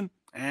information,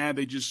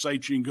 they just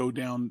cite you and go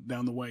down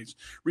the ways.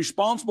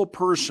 Responsible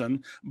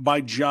person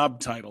by job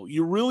title.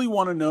 You really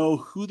want to know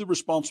who the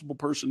responsible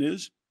person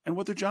is and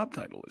what their job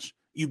title is.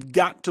 You've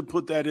got to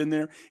put that in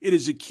there. It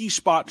is a key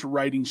spot to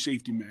writing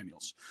safety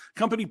manuals.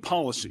 Company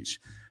policies.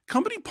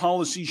 Company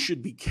policies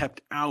should be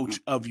kept out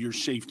of your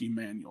safety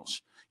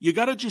manuals. You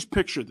got to just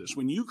picture this.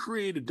 When you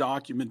create a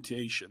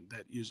documentation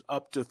that is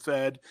up to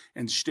Fed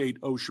and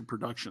state OSHA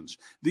productions,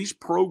 these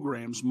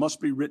programs must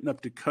be written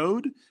up to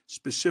code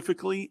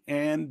specifically,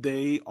 and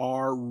they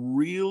are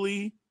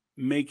really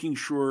making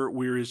sure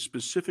we're as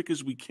specific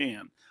as we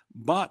can,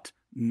 but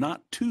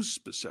not too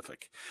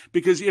specific.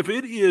 Because if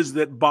it is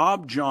that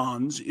Bob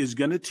Johns is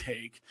going to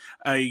take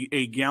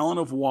a gallon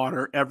of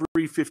water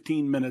every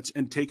 15 minutes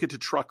and take it to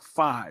truck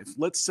 5,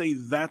 let's say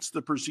that's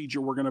the procedure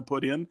we're going to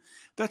put in,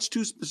 that's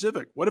too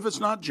specific. What if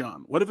it's not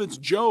John? What if it's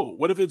Joe?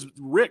 What if it's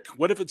Rick?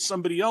 What if it's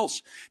somebody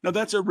else? Now,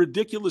 that's a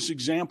ridiculous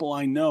example,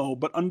 I know,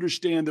 but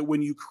understand that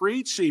when you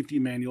create safety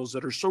manuals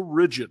that are so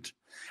rigid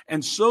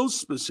and so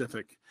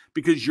specific,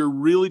 because you're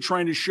really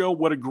trying to show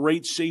what a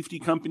great safety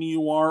company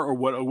you are or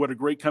what a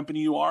great company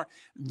you are,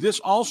 this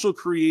also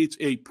creates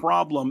a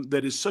problem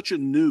that is such a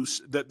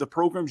noose that the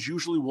programs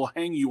usually will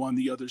hang you on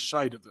the other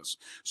side of this.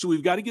 So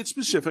we've got to get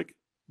specific.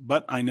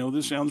 But I know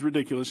this sounds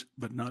ridiculous,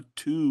 but not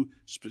too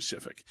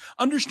specific.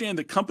 Understand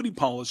that company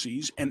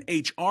policies and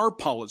HR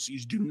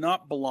policies do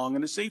not belong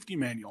in a safety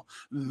manual.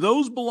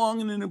 Those belong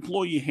in an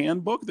employee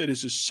handbook that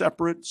is a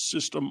separate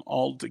system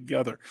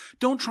altogether.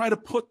 Don't try to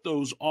put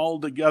those all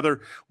together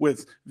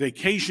with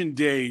vacation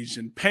days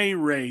and pay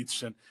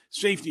rates and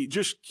safety.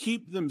 Just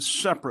keep them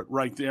separate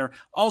right there.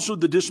 Also,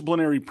 the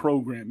disciplinary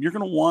program. You're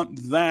going to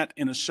want that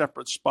in a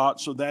separate spot.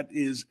 So that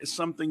is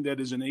something that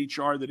is an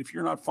HR that if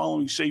you're not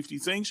following safety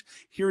things,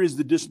 here is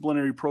the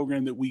disciplinary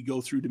program that we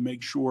go through to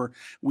make sure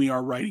we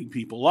are writing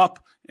people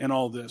up and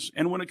all this.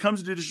 And when it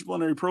comes to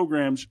disciplinary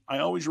programs, I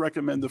always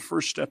recommend the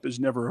first step is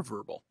never a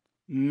verbal.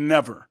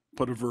 Never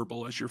put a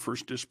verbal as your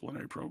first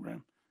disciplinary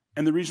program.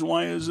 And the reason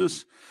why is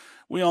this.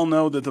 We all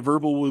know that the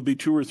verbal will be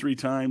 2 or 3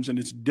 times and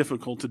it's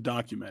difficult to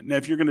document. Now,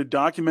 if you're going to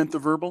document the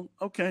verbal,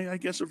 okay, I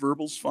guess a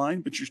verbal's fine,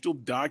 but you're still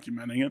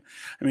documenting it.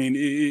 I mean,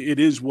 it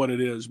is what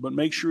it is, but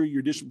make sure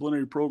your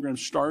disciplinary program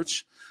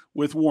starts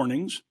with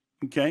warnings,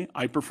 okay?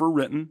 I prefer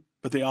written,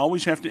 but they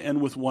always have to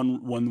end with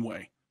one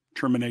way.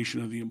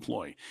 Termination of the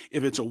employee.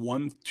 If it's a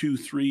 1, 2,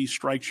 3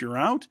 strikes, you're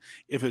out.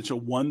 If it's a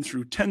 1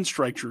 through 10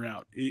 strikes, you're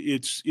out.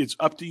 It's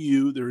up to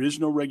you. There is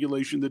no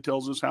regulation that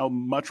tells us how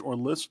much or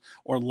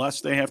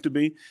less they have to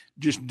be.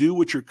 Just do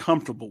what you're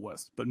comfortable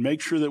with, but make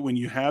sure that when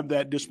you have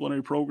that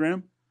disciplinary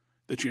program,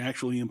 that you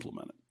actually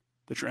implement it,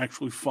 that you're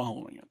actually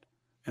following it.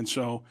 And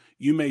so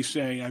you may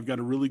say, I've got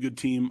a really good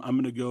team. I'm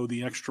going to go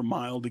the extra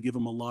mile to give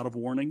them a lot of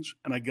warnings,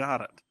 and I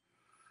got it.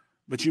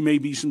 But you may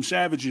be some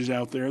savages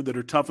out there that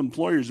are tough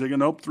employers. They're going,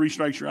 nope, 3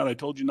 strikes, you're out. I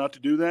told you not to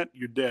do that.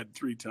 You're dead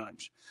 3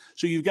 times.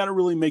 So you've got to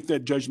really make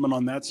that judgment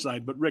on that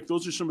side. But Rick,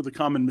 those are some of the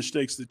common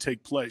mistakes that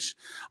take place.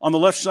 On the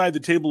left side, the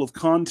table of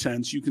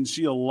contents, you can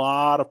see a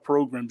lot of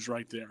programs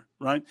right there,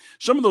 right?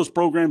 Some of those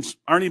programs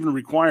aren't even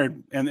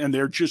required, and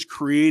they're just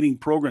creating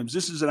programs.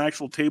 This is an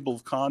actual table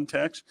of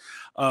contents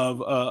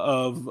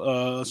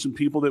of some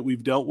people that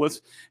we've dealt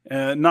with.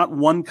 Not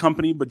one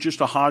company, but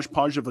just a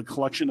hodgepodge of a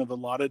collection of a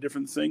lot of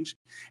different things.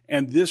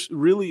 And this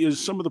really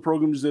is some of the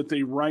programs that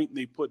they write and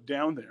they put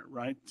down there,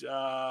 right?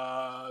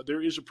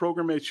 There is a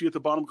program I see at the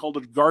bottom called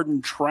a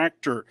garden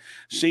tractor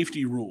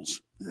safety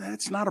rules.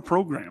 That's not a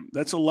program.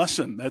 That's a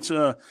lesson.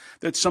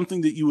 That's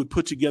something that you would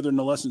put together in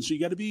a lesson. So you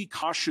got to be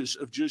cautious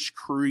of just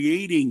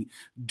creating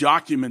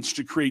documents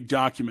to create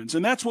documents.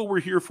 And that's what we're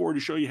here for, to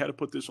show you how to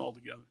put this all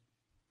together.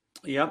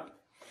 Yep.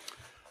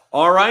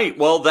 All right.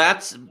 Well,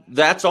 that's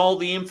all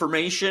the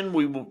information.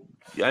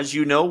 as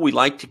you know, we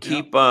like to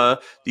keep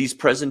these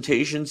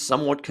presentations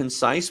somewhat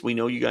concise. We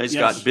know you guys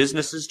got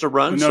businesses to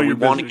run, so we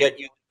want to get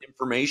you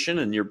information,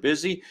 and you're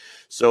busy.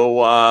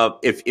 So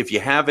if you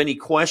have any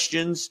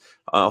questions,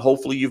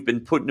 hopefully you've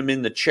been putting them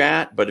in the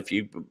chat. But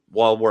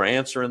while we're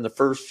answering the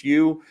first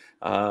few,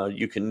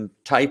 you can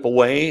type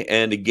away.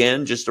 And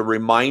again, just a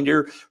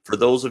reminder for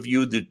those of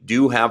you that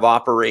do have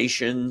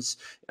operations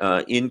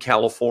in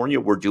California,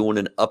 we're doing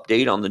an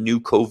update on the new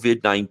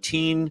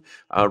COVID-19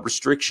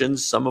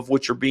 restrictions, some of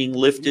which are being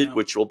lifted,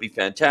 which will be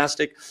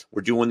fantastic.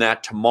 We're doing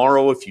that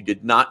tomorrow. If you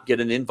did not get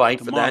an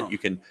invite for that, you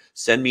can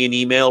send me an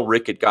email,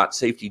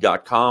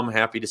 rick@gotsafety.com.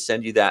 Happy to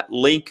send you that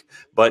link.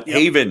 But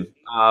Haven,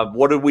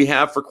 what do we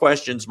have for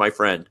questions, my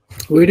friend?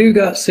 We do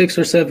got 6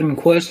 or 7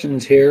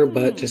 questions here,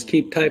 but just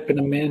keep typing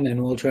them in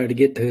and we'll try to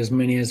get to as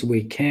many as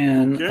we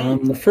can.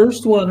 The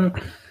first one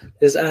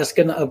is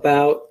asking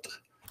about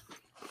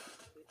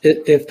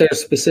if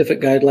there's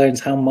specific guidelines,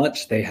 how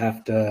much they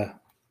have to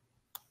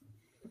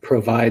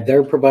provide.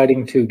 They're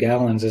providing 2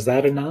 gallons. Is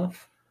that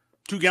enough?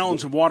 2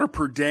 gallons of water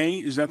per day?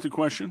 Is that the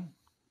question?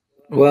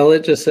 Well,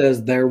 it just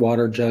says their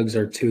water jugs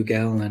are 2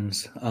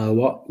 gallons.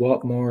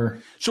 What more?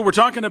 So we're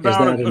talking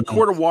about a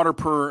quart of water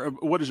per,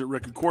 what is it,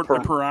 Rick? A quart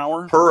per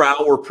hour? Per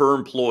hour per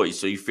employee.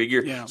 So you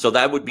figure, so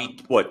that would be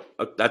what?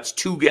 That's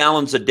 2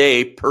 gallons a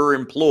day per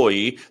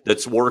employee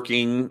that's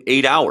working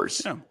 8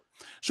 hours. Yeah.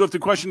 So if the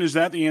question is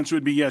that, the answer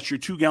would be yes, your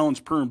 2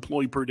 gallons per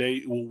employee per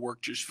day will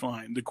work just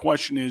fine. The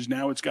question is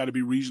now it's got to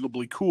be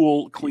reasonably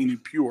cool, clean,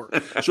 and pure.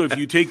 So if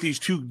you take these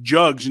 2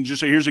 jugs and just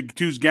say, here's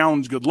 2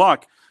 gallons, good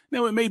luck.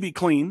 Now, it may be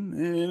clean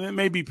and it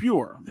may be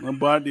pure,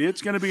 but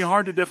it's going to be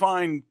hard to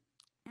define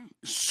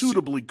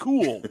suitably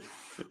cool,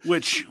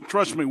 which,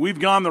 trust me, we've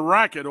gone the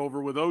racket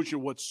over with OSHA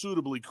what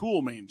suitably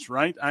cool means,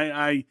 right?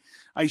 I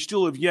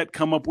still have yet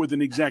come up with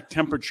an exact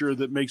temperature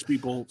that makes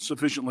people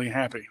sufficiently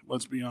happy.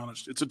 Let's be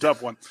honest. It's a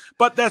tough one.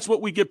 But that's what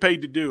we get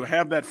paid to do,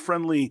 have that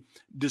friendly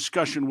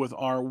discussion with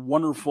our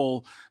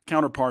wonderful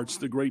counterparts,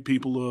 the great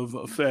people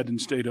of Fed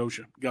and State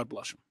OSHA. God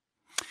bless them.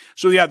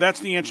 So, yeah, that's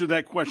the answer to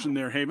that question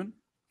there, Haven.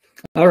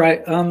 All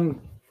right.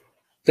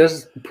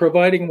 Does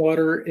providing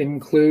water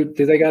include,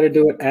 do they got to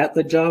do it at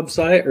the job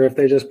site or if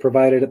they just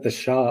provide it at the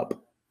shop?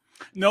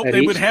 Nope,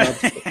 they would have.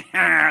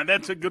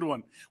 That's a good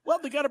one. Well,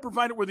 they got to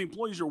provide it where the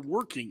employees are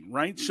working,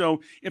 right?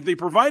 So if they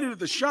provide it at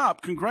the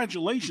shop,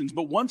 congratulations.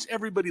 But once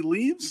everybody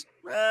leaves,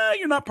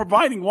 you're not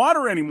providing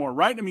water anymore,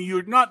 right? I mean,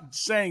 you're not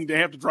saying they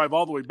have to drive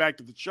all the way back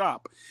to the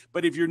shop.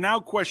 But if your now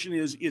question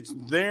is, it's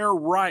their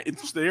right,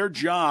 it's their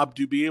job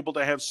to be able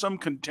to have some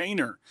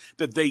container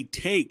that they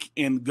take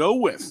and go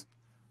with.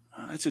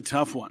 That's a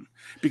tough one.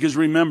 Because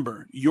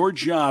remember, your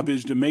job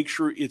is to make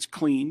sure it's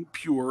clean,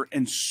 pure,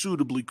 and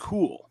suitably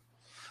cool.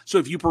 So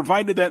if you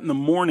provided that in the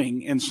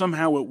morning and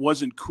somehow it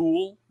wasn't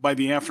cool by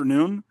the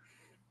afternoon,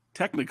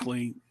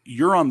 technically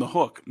you're on the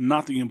hook,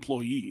 not the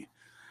employee.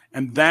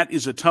 And that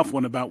is a tough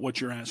one about what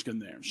you're asking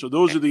there. So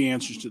those are the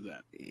answers to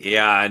that.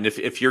 Yeah, and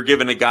if you're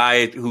giving a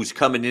guy who's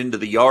coming into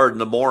the yard in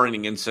the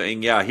morning and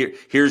saying, yeah,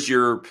 here's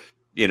your,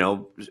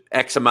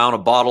 X amount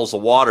of bottles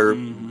of water,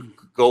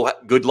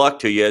 good luck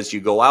to you as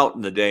you go out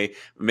in the day. It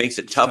makes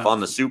it tough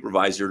on the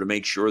supervisor to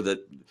make sure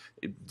that,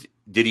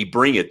 did he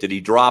bring it? Did he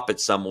drop it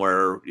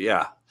somewhere?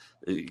 Yeah.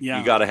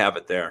 You got to have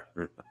it there,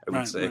 I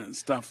would say.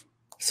 It's tough.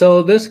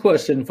 So this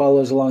question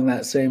follows along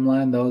that same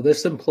line, though.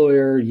 This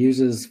employer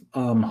uses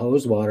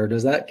hose water.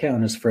 Does that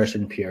count as fresh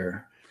and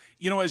pure?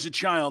 As a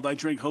child, I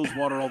drank hose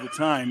water all the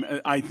time.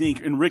 I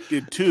think, and Rick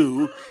did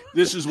too.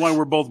 This is why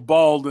we're both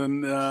bald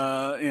and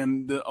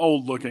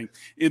old looking.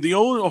 The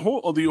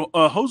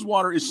hose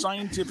water is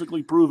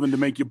scientifically proven to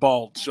make you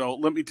bald. So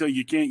let me tell you,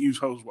 you can't use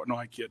hose water. No,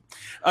 I kid.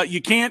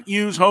 You can't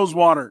use hose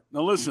water.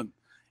 Now listen,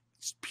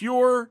 it's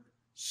pure,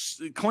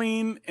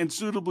 clean, and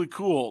suitably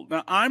cool.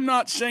 Now, I'm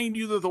not saying to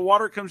you that the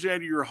water comes out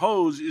of your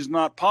hose is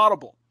not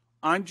potable.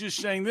 I'm just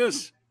saying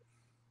this.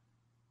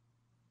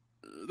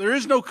 There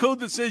is no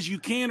code that says you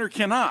can or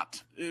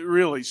cannot,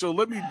 really. So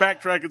let me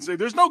backtrack and say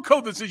there's no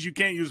code that says you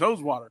can't use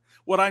hose water.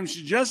 What I'm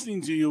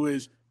suggesting to you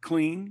is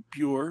clean,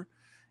 pure,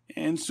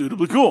 and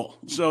suitably cool.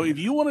 So if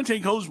you want to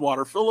take hose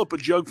water, fill up a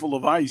jug full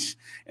of ice,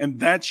 and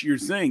that's your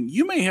thing.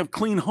 You may have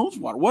clean hose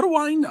water. What do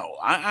I know?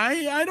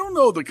 I don't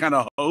know the kind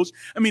of hose.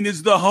 I mean,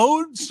 is the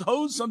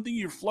hose something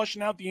you're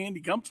flushing out the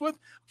anti-gumps with?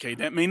 Okay,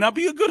 that may not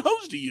be a good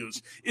hose to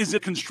use. Is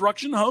it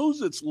construction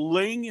hose that's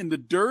laying in the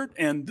dirt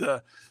and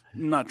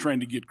I'm not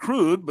trying to get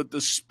crude, but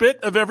the spit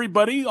of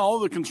everybody, all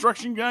the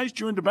construction guys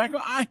chewing tobacco,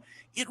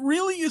 it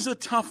really is a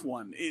tough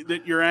one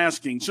that you're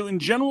asking. So in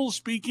general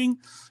speaking,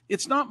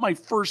 it's not my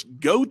first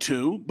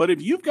go-to, but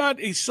if you've got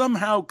a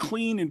somehow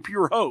clean and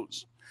pure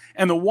hose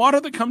and the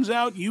water that comes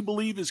out you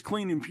believe is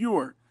clean and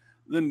pure,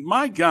 then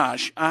my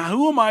gosh,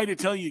 who am I to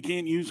tell you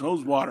can't use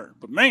hose water?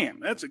 But man,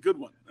 that's a good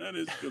one. That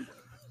is a good one.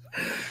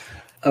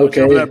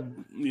 Okay.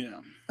 Yeah.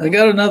 I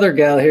got another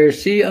gal here.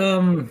 She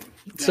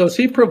So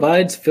she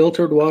provides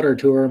filtered water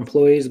to her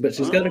employees, but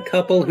she's got a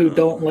couple who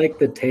don't like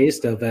the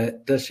taste of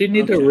it. Does she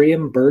need to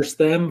reimburse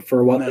them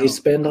for what they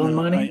spend on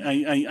money?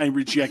 I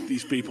reject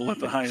these people at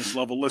the highest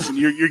level. Listen,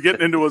 you're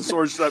getting into a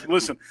sore stuff.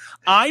 Listen,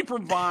 I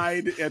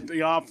provide at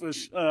the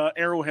office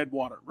Arrowhead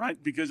water,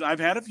 right? Because I've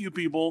had a few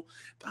people,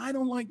 I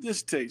don't like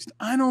this taste.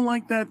 I don't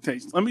like that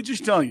taste. Let me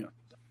just tell you.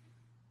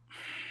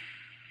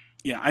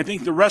 Yeah, I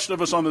think the rest of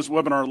us on this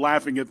webinar are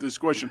laughing at this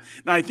question.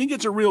 Now, I think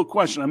it's a real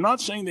question. I'm not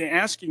saying the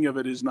asking of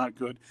it is not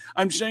good.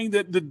 I'm saying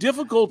that the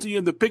difficulty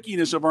and the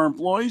pickiness of our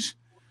employees,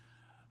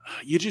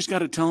 you just got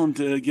to tell them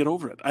to get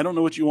over it. I don't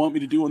know what you want me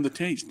to do on the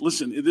taste.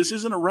 Listen, this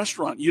isn't a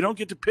restaurant. You don't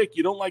get to pick.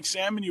 You don't like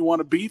salmon, you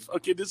want a beef?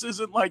 Okay, this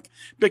isn't like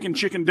picking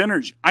chicken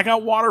dinners. I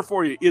got water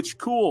for you. It's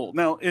cool.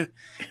 Now,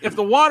 if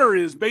the water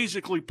is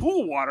basically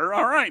pool water,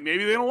 all right,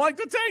 maybe they don't like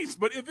the taste.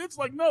 But if it's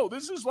like, no,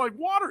 this is like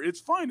water. It's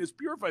fine. It's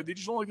purified. They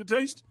just don't like the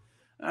taste?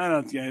 I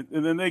don't get it.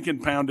 And then they can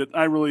pound it.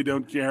 I really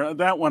don't care.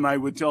 That one, I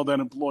would tell that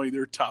employee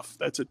they're tough.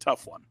 That's a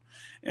tough one.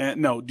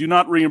 And no, do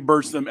not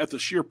reimburse them at the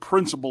sheer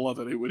principle of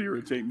it. It would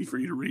irritate me for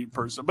you to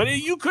reimburse them. But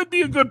you could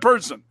be a good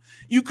person.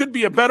 You could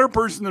be a better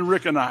person than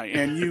Rick and I,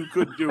 and you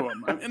could do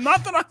them. And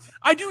not that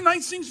I do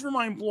nice things for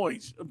my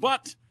employees,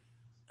 but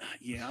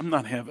yeah, I'm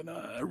not having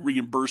a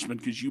reimbursement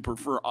because you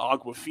prefer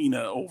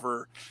Aquafina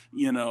over,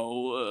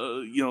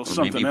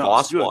 something maybe else.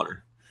 Voss Good.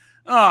 water.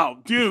 Oh,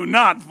 dude,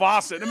 not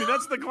Vossett. I mean,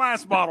 that's the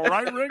glass bottle,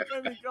 right, Rick?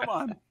 I mean, come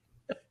on.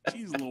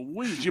 Jeez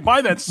Louise. You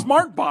buy that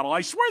smart bottle.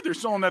 I swear they're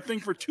selling that thing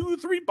for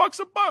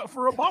 $2-3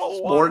 for a bottle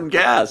of water. More than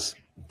gas.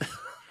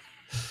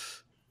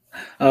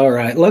 All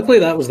right. Luckily,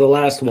 that was the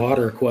last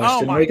water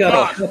question. Oh, we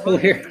got a couple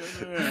here.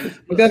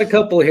 We got a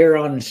couple here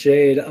on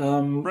shade.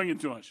 Bring it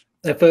to us.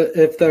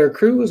 If their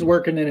crew is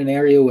working in an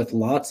area with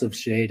lots of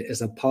shade,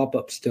 is a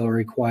pop-up still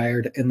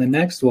required? And the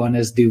next one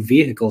is, do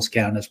vehicles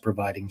count as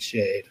providing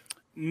shade?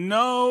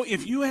 No,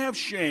 if you have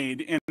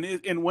shade,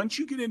 and once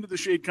you get into the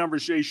shade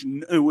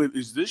conversation,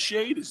 is this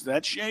shade? Is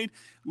that shade?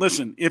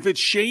 Listen, if it's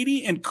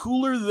shady and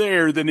cooler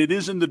there than it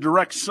is in the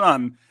direct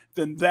sun,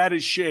 then that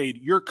is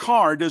shade. Your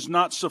car does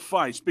not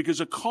suffice,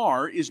 because a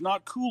car is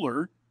not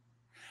cooler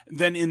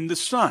than in the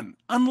sun,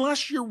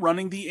 unless you're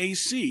running the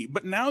AC.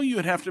 But now you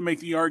would have to make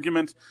the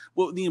argument,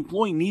 well, the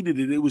employee needed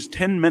it. It was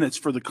 10 minutes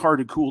for the car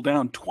to cool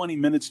down, 20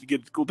 minutes to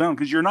get it to cool down,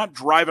 because you're not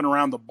driving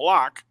around the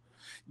block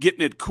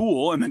getting it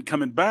cool and then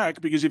coming back,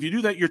 because if you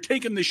do that, you're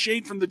taking the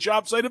shade from the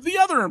job site of the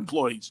other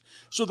employees.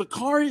 So the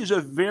car is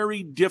a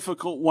very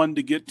difficult one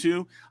to get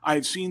to.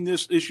 I've seen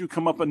this issue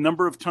come up a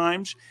number of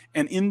times,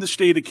 and in the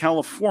state of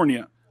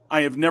California,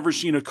 I have never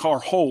seen a car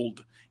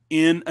hold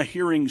in a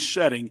hearing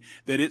setting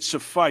that it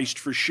sufficed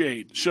for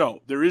shade.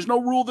 So there is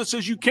no rule that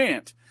says you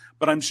can't,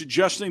 but I'm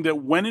suggesting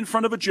that when in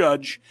front of a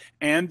judge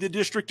and the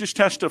district is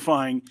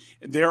testifying,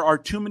 there are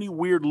too many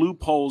weird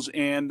loopholes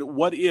and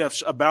what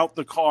ifs about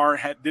the car.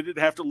 Did it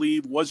have to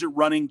leave? Was it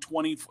running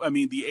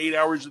the 8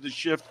 hours of the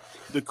shift,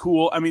 the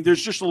cool? I mean,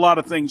 there's just a lot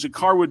of things. A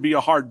car would be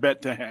a hard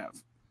bet to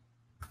have.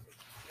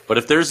 But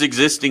if there's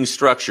existing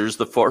structures,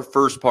 the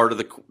first part of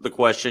the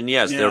question,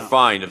 yes, they're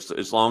fine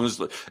as long as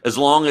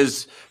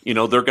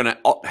they're going to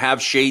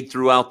have shade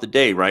throughout the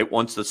day, right?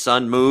 Once the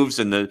sun moves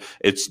and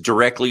it's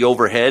directly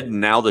overhead, and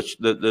now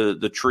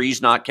the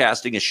tree's not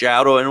casting a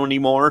shadow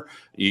anymore,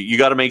 you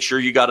got to make sure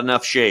you got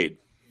enough shade.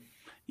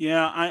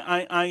 Yeah,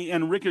 I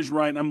and Rick is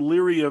right. I'm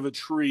leery of a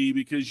tree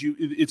because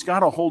it's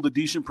got to hold a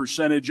decent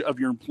percentage of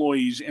your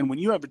employees, and when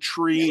you have a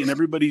tree and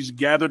everybody's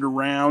gathered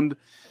around.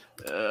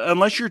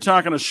 Unless you're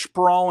talking a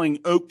sprawling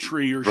oak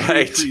tree or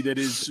shade tree that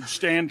is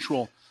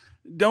substantial,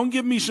 don't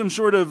give me some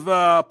sort of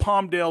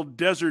Palmdale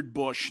desert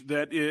bush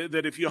that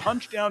if you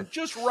hunch down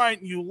just right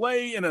and you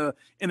lay in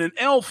an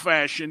L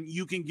fashion,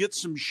 you can get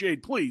some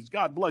shade. Please,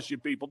 God bless you,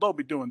 people. Don't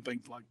be doing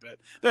things like that.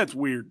 That's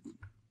weird.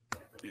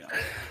 Yeah.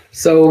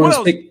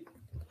 So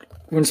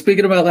when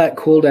speaking about that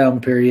cool down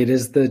period,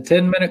 is the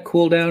 10-minute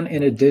cool down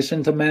in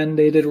addition to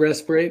mandated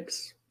rest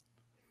breaks?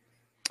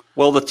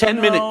 Well, the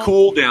 10-minute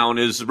cool down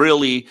is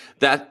really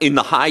that in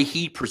the high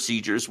heat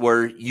procedures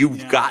where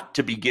you've got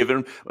to be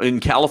given in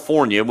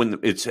California when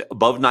it's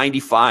above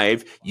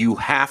 95, you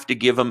have to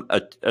give them a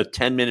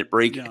 10-minute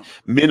break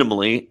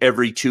minimally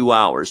every 2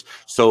 hours.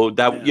 So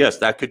that, yes,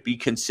 that could be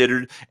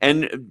considered.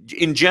 And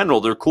in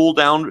general, their cool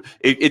down,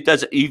 it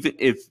doesn't, even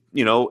if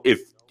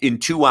in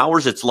 2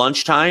 hours it's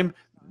lunchtime,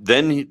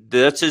 then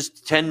that's his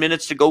 10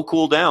 minutes to go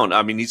cool down.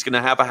 I mean, he's going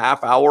to have a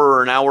half hour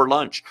or an hour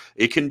lunch.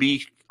 It can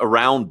be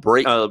around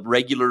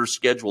regular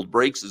scheduled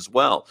breaks as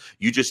well.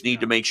 You just need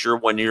to make sure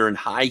when you're in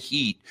high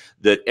heat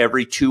that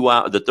every 2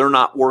 hours that they're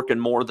not working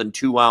more than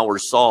 2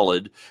 hours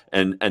solid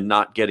and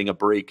not getting a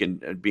break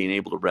and being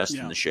able to rest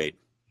in the shade.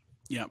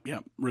 Yeah,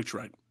 Rick's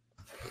right.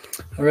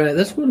 All right,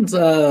 this one's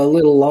a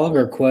little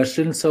longer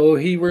question. So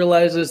he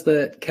realizes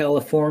that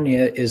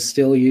California is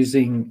still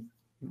using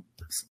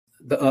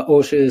the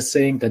OSHA is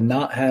saying to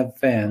not have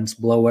fans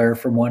blow air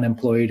from one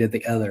employee to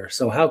the other.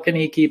 So how can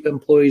he keep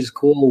employees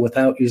cool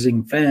without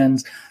using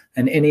fans?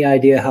 And any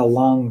idea how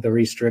long the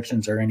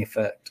restrictions are in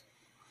effect?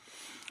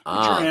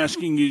 What you're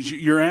asking is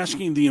you're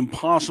asking the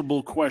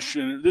impossible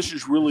question. This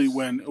is really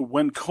when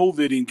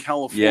COVID in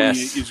California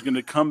is going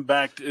to come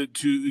back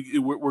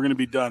to we're going to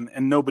be done,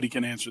 and nobody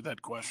can answer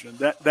that question.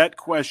 That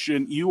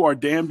question, you are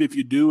damned if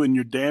you do and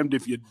you're damned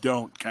if you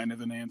don't, kind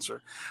of an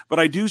answer. But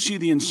I do see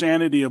the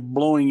insanity of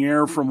blowing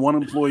air from one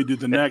employee to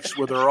the next,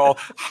 where they're all.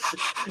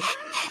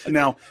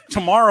 Now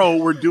tomorrow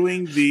we're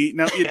doing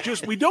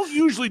we don't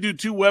usually do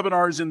 2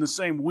 webinars in the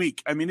same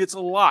week. I mean, it's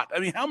a lot. I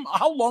mean,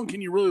 how long can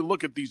you really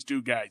look at these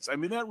two guys? I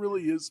mean, that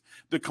really is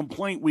the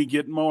complaint we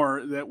get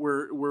more, that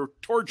we're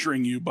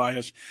torturing you by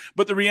us.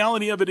 But the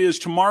reality of it is,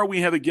 tomorrow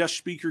we have a guest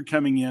speaker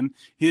coming in.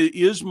 He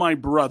is my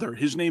brother.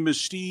 His name is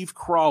Steve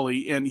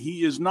Crawley, and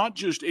he is not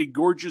just a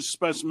gorgeous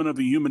specimen of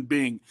a human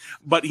being,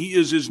 but he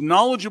is as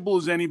knowledgeable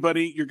as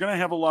anybody. You're going to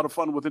have a lot of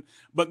fun with it.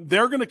 But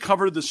they're going to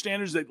cover the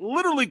standards that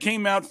literally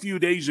came out a few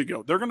days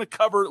ago. They're going to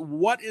cover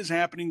what is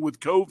happening with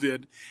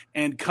COVID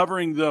and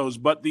covering those.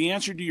 But the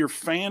answer to your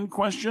fan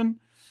question,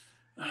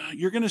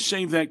 you're going to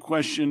save that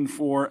question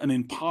for an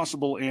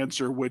impossible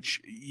answer,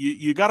 which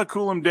you got to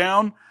cool them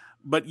down.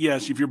 But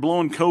yes, if you're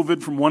blowing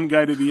COVID from one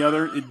guy to the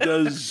other, it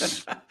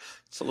does.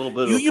 It's a little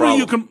bit of a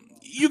problem.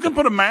 You can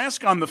put a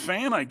mask on the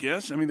fan, I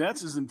guess. I mean,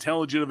 that's as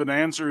intelligent of an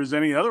answer as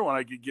any other one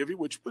I could give you,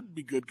 which would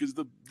be good because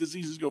the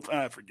diseases go,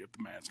 forget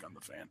the mask on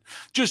the fan.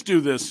 Just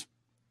do this.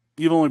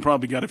 You've only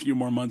probably got a few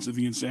more months of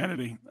the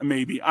insanity.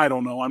 Maybe. I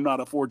don't know. I'm not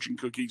a fortune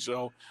cookie,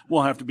 so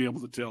we'll have to be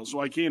able to tell. So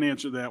I can't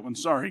answer that one.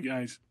 Sorry,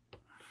 guys.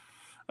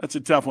 That's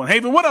a tough one.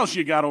 Haven, what else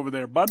you got over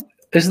there, bud?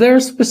 Is there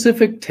a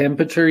specific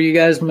temperature you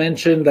guys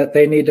mentioned that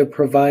they need to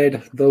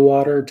provide the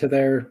water to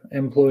their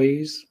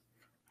employees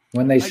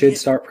when they should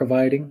start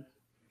providing?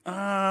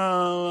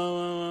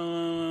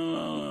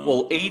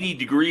 Well, 80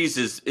 degrees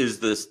is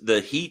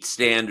the heat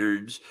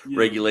standards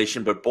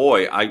regulation, but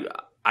boy,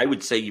 I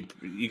would say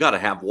you got to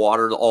have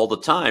water all the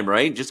time,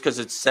 right? Just because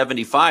it's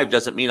 75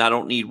 doesn't mean I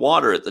don't need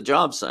water at the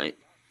job site.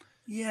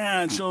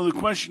 Yeah, and so the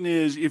question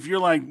is, if you're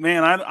like,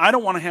 man, I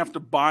don't want to have to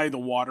buy the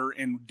water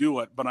and do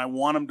it, but I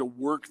want them to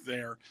work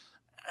there,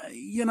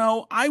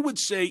 I would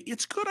say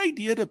it's a good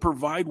idea to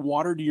provide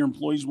water to your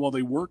employees while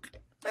they work.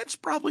 That's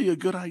probably a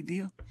good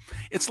idea.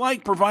 It's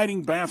like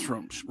providing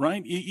bathrooms,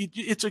 right?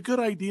 It's a good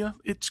idea.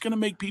 It's going to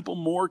make people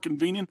more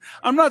convenient.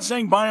 I'm not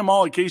saying buy them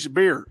all a case of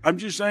beer. I'm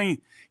just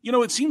saying,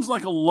 it seems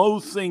like a low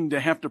thing to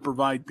have to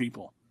provide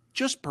people.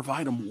 Just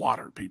provide them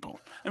water, people.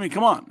 I mean,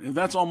 come on. If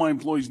that's all my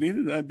employees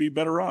needed, I'd be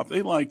better off.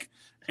 They like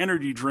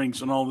energy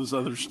drinks and all this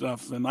other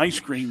stuff and ice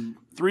cream.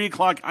 3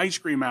 o'clock ice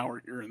cream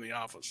hour here in the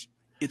office.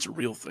 It's a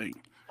real thing.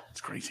 It's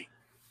crazy.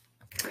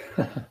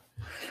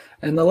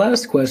 And the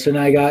last question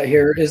I got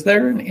here, is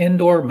there an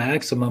indoor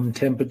maximum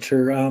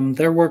temperature?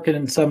 They're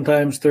working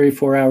sometimes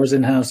 3-4 hours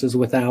in houses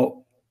without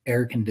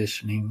air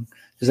conditioning.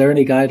 Is there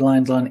any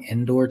guidelines on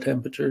indoor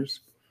temperatures?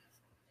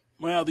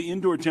 Well, the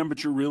indoor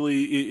temperature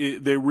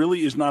there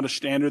really is not a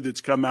standard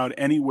that's come out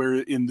anywhere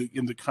in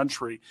the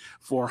country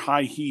for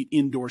high heat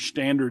indoor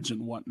standards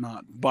and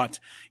whatnot. But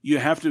you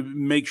have to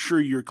make sure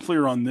you're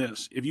clear on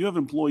this. If you have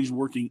employees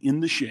working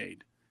in the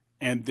shade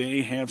and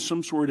they have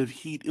some sort of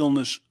heat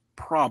illness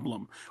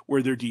problem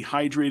where they're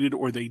dehydrated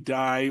or they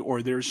die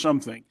or there's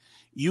something,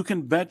 you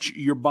can bet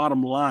your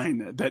bottom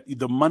line that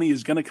the money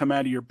is going to come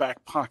out of your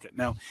back pocket.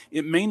 Now,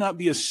 it may not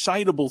be a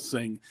citable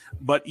thing,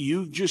 but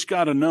you just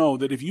got to know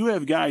that if you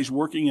have guys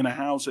working in a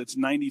house that's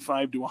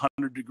 95 to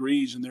 100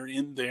 degrees and they're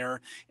in there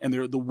and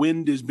the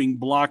wind is being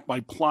blocked by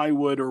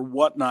plywood or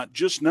whatnot,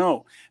 just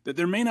know that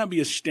there may not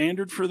be a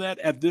standard for that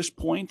at this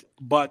point,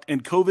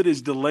 and COVID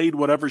has delayed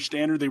whatever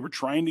standard they were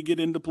trying to get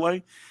into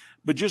play.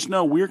 But just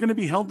know we're going to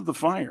be held to the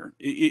fire.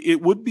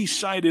 It would be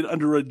cited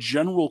under a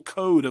general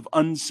code of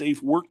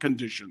unsafe work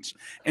conditions.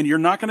 And you're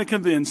not going to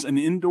convince an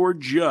indoor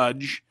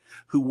judge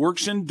who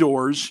works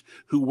indoors,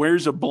 who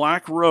wears a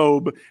black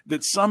robe,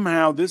 that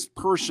somehow this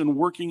person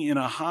working in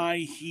a high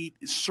heat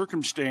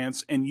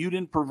circumstance and you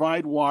didn't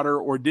provide water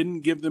or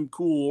didn't give them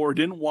cool or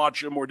didn't watch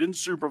them or didn't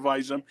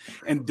supervise them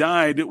and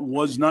died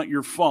was not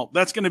your fault.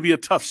 That's going to be a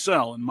tough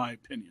sell, in my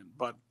opinion.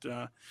 But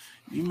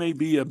you may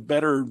be a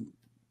better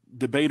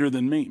debater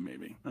than me,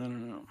 maybe. I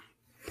don't know.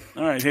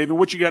 All right, Haven,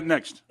 what you got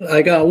next?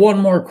 I got one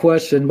more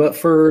question, but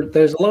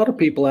there's a lot of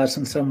people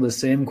asking some of the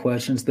same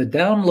questions. The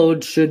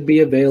download should be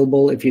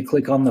available if you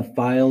click on the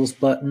files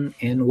button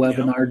in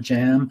Webinar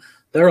Jam.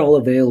 They're all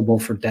available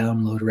for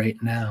download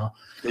right now.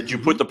 Did you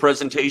put the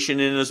presentation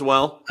in as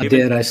well, Haven?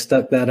 I did. I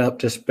stuck that up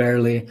just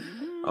barely.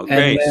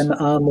 Okay. And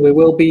then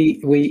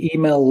we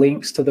email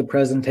links to the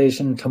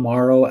presentation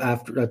tomorrow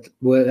after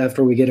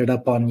we get it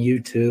up on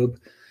YouTube.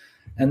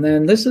 And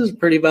then this is a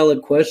pretty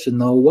valid question,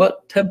 though.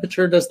 What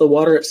temperature does the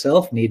water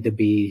itself need to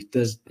be?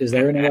 Is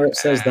there anywhere it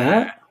says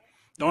that?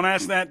 Don't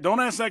ask that.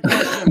 Don't ask that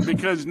question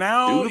because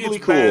now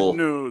it's bad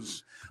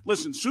news.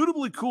 Listen,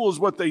 suitably cool is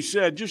what they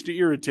said just to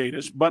irritate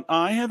us. But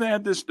I have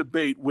had this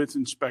debate with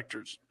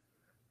inspectors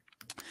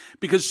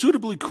because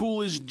suitably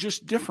cool is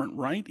just different,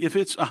 right? If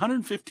it's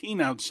 115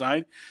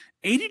 outside,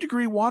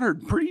 80-degree water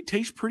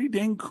tastes pretty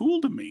dang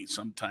cool to me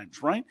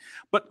sometimes, right?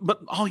 But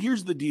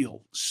here's the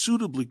deal.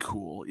 Suitably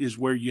cool is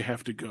where you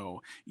have to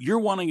go. You're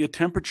wanting a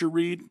temperature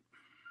read?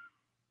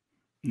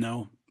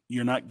 No,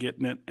 you're not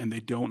getting it, and they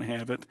don't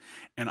have it.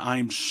 And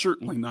I'm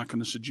certainly not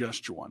going to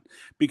suggest you one,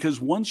 because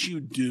once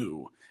you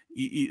do,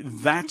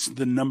 that's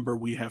the number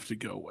we have to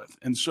go with.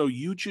 And so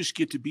you just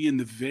get to be in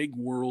the vague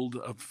world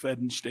of Fed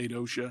and state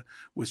OSHA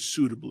with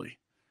suitably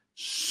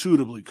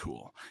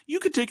cool. You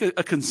could take a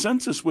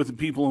consensus with the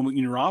people in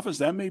your office.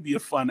 That may be a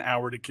fun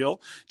hour to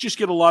kill. Just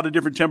get a lot of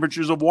different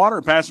temperatures of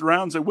water, pass it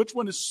around, and say, which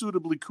one is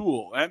suitably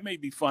cool? That may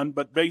be fun,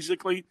 but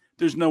basically,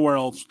 there's nowhere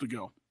else to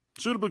go.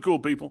 Suitably cool,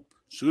 people.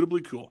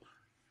 Suitably cool.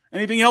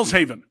 Anything else,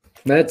 Haven?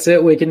 That's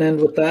it. We can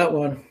end with that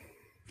one.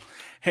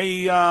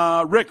 Hey,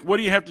 Rick, what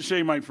do you have to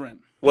say, my friend?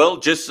 Well,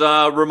 just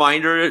a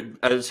reminder,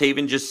 as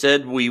Haven just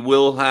said, we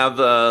will have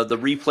the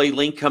replay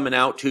link coming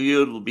out to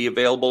you. It'll be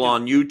available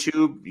on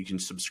YouTube. You can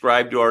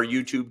subscribe to our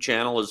YouTube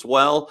channel as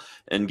well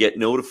and get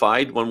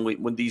notified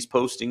when these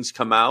postings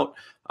come out.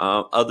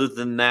 Other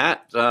than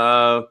that,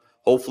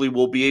 hopefully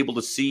we'll be able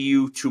to see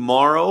you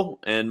tomorrow.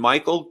 And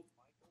Michael,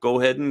 go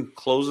ahead and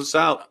close us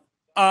out.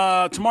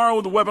 Tomorrow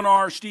with the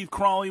webinar, Steve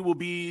Crawley will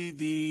be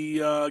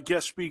the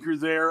guest speaker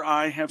there.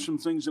 I have some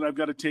things that I've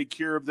got to take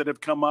care of that have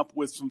come up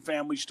with some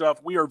family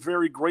stuff. We are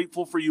very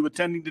grateful for you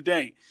attending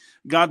today.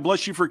 God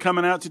bless you for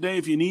coming out today.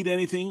 If you need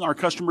anything, our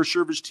customer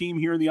service team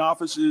here in the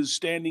office is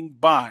standing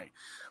by.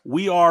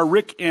 We are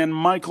Rick and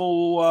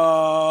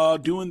Michael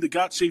doing the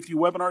GotSafety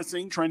webinar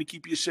thing, trying to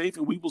keep you safe,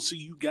 and we will see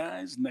you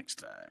guys next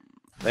time.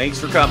 Thanks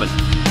for coming.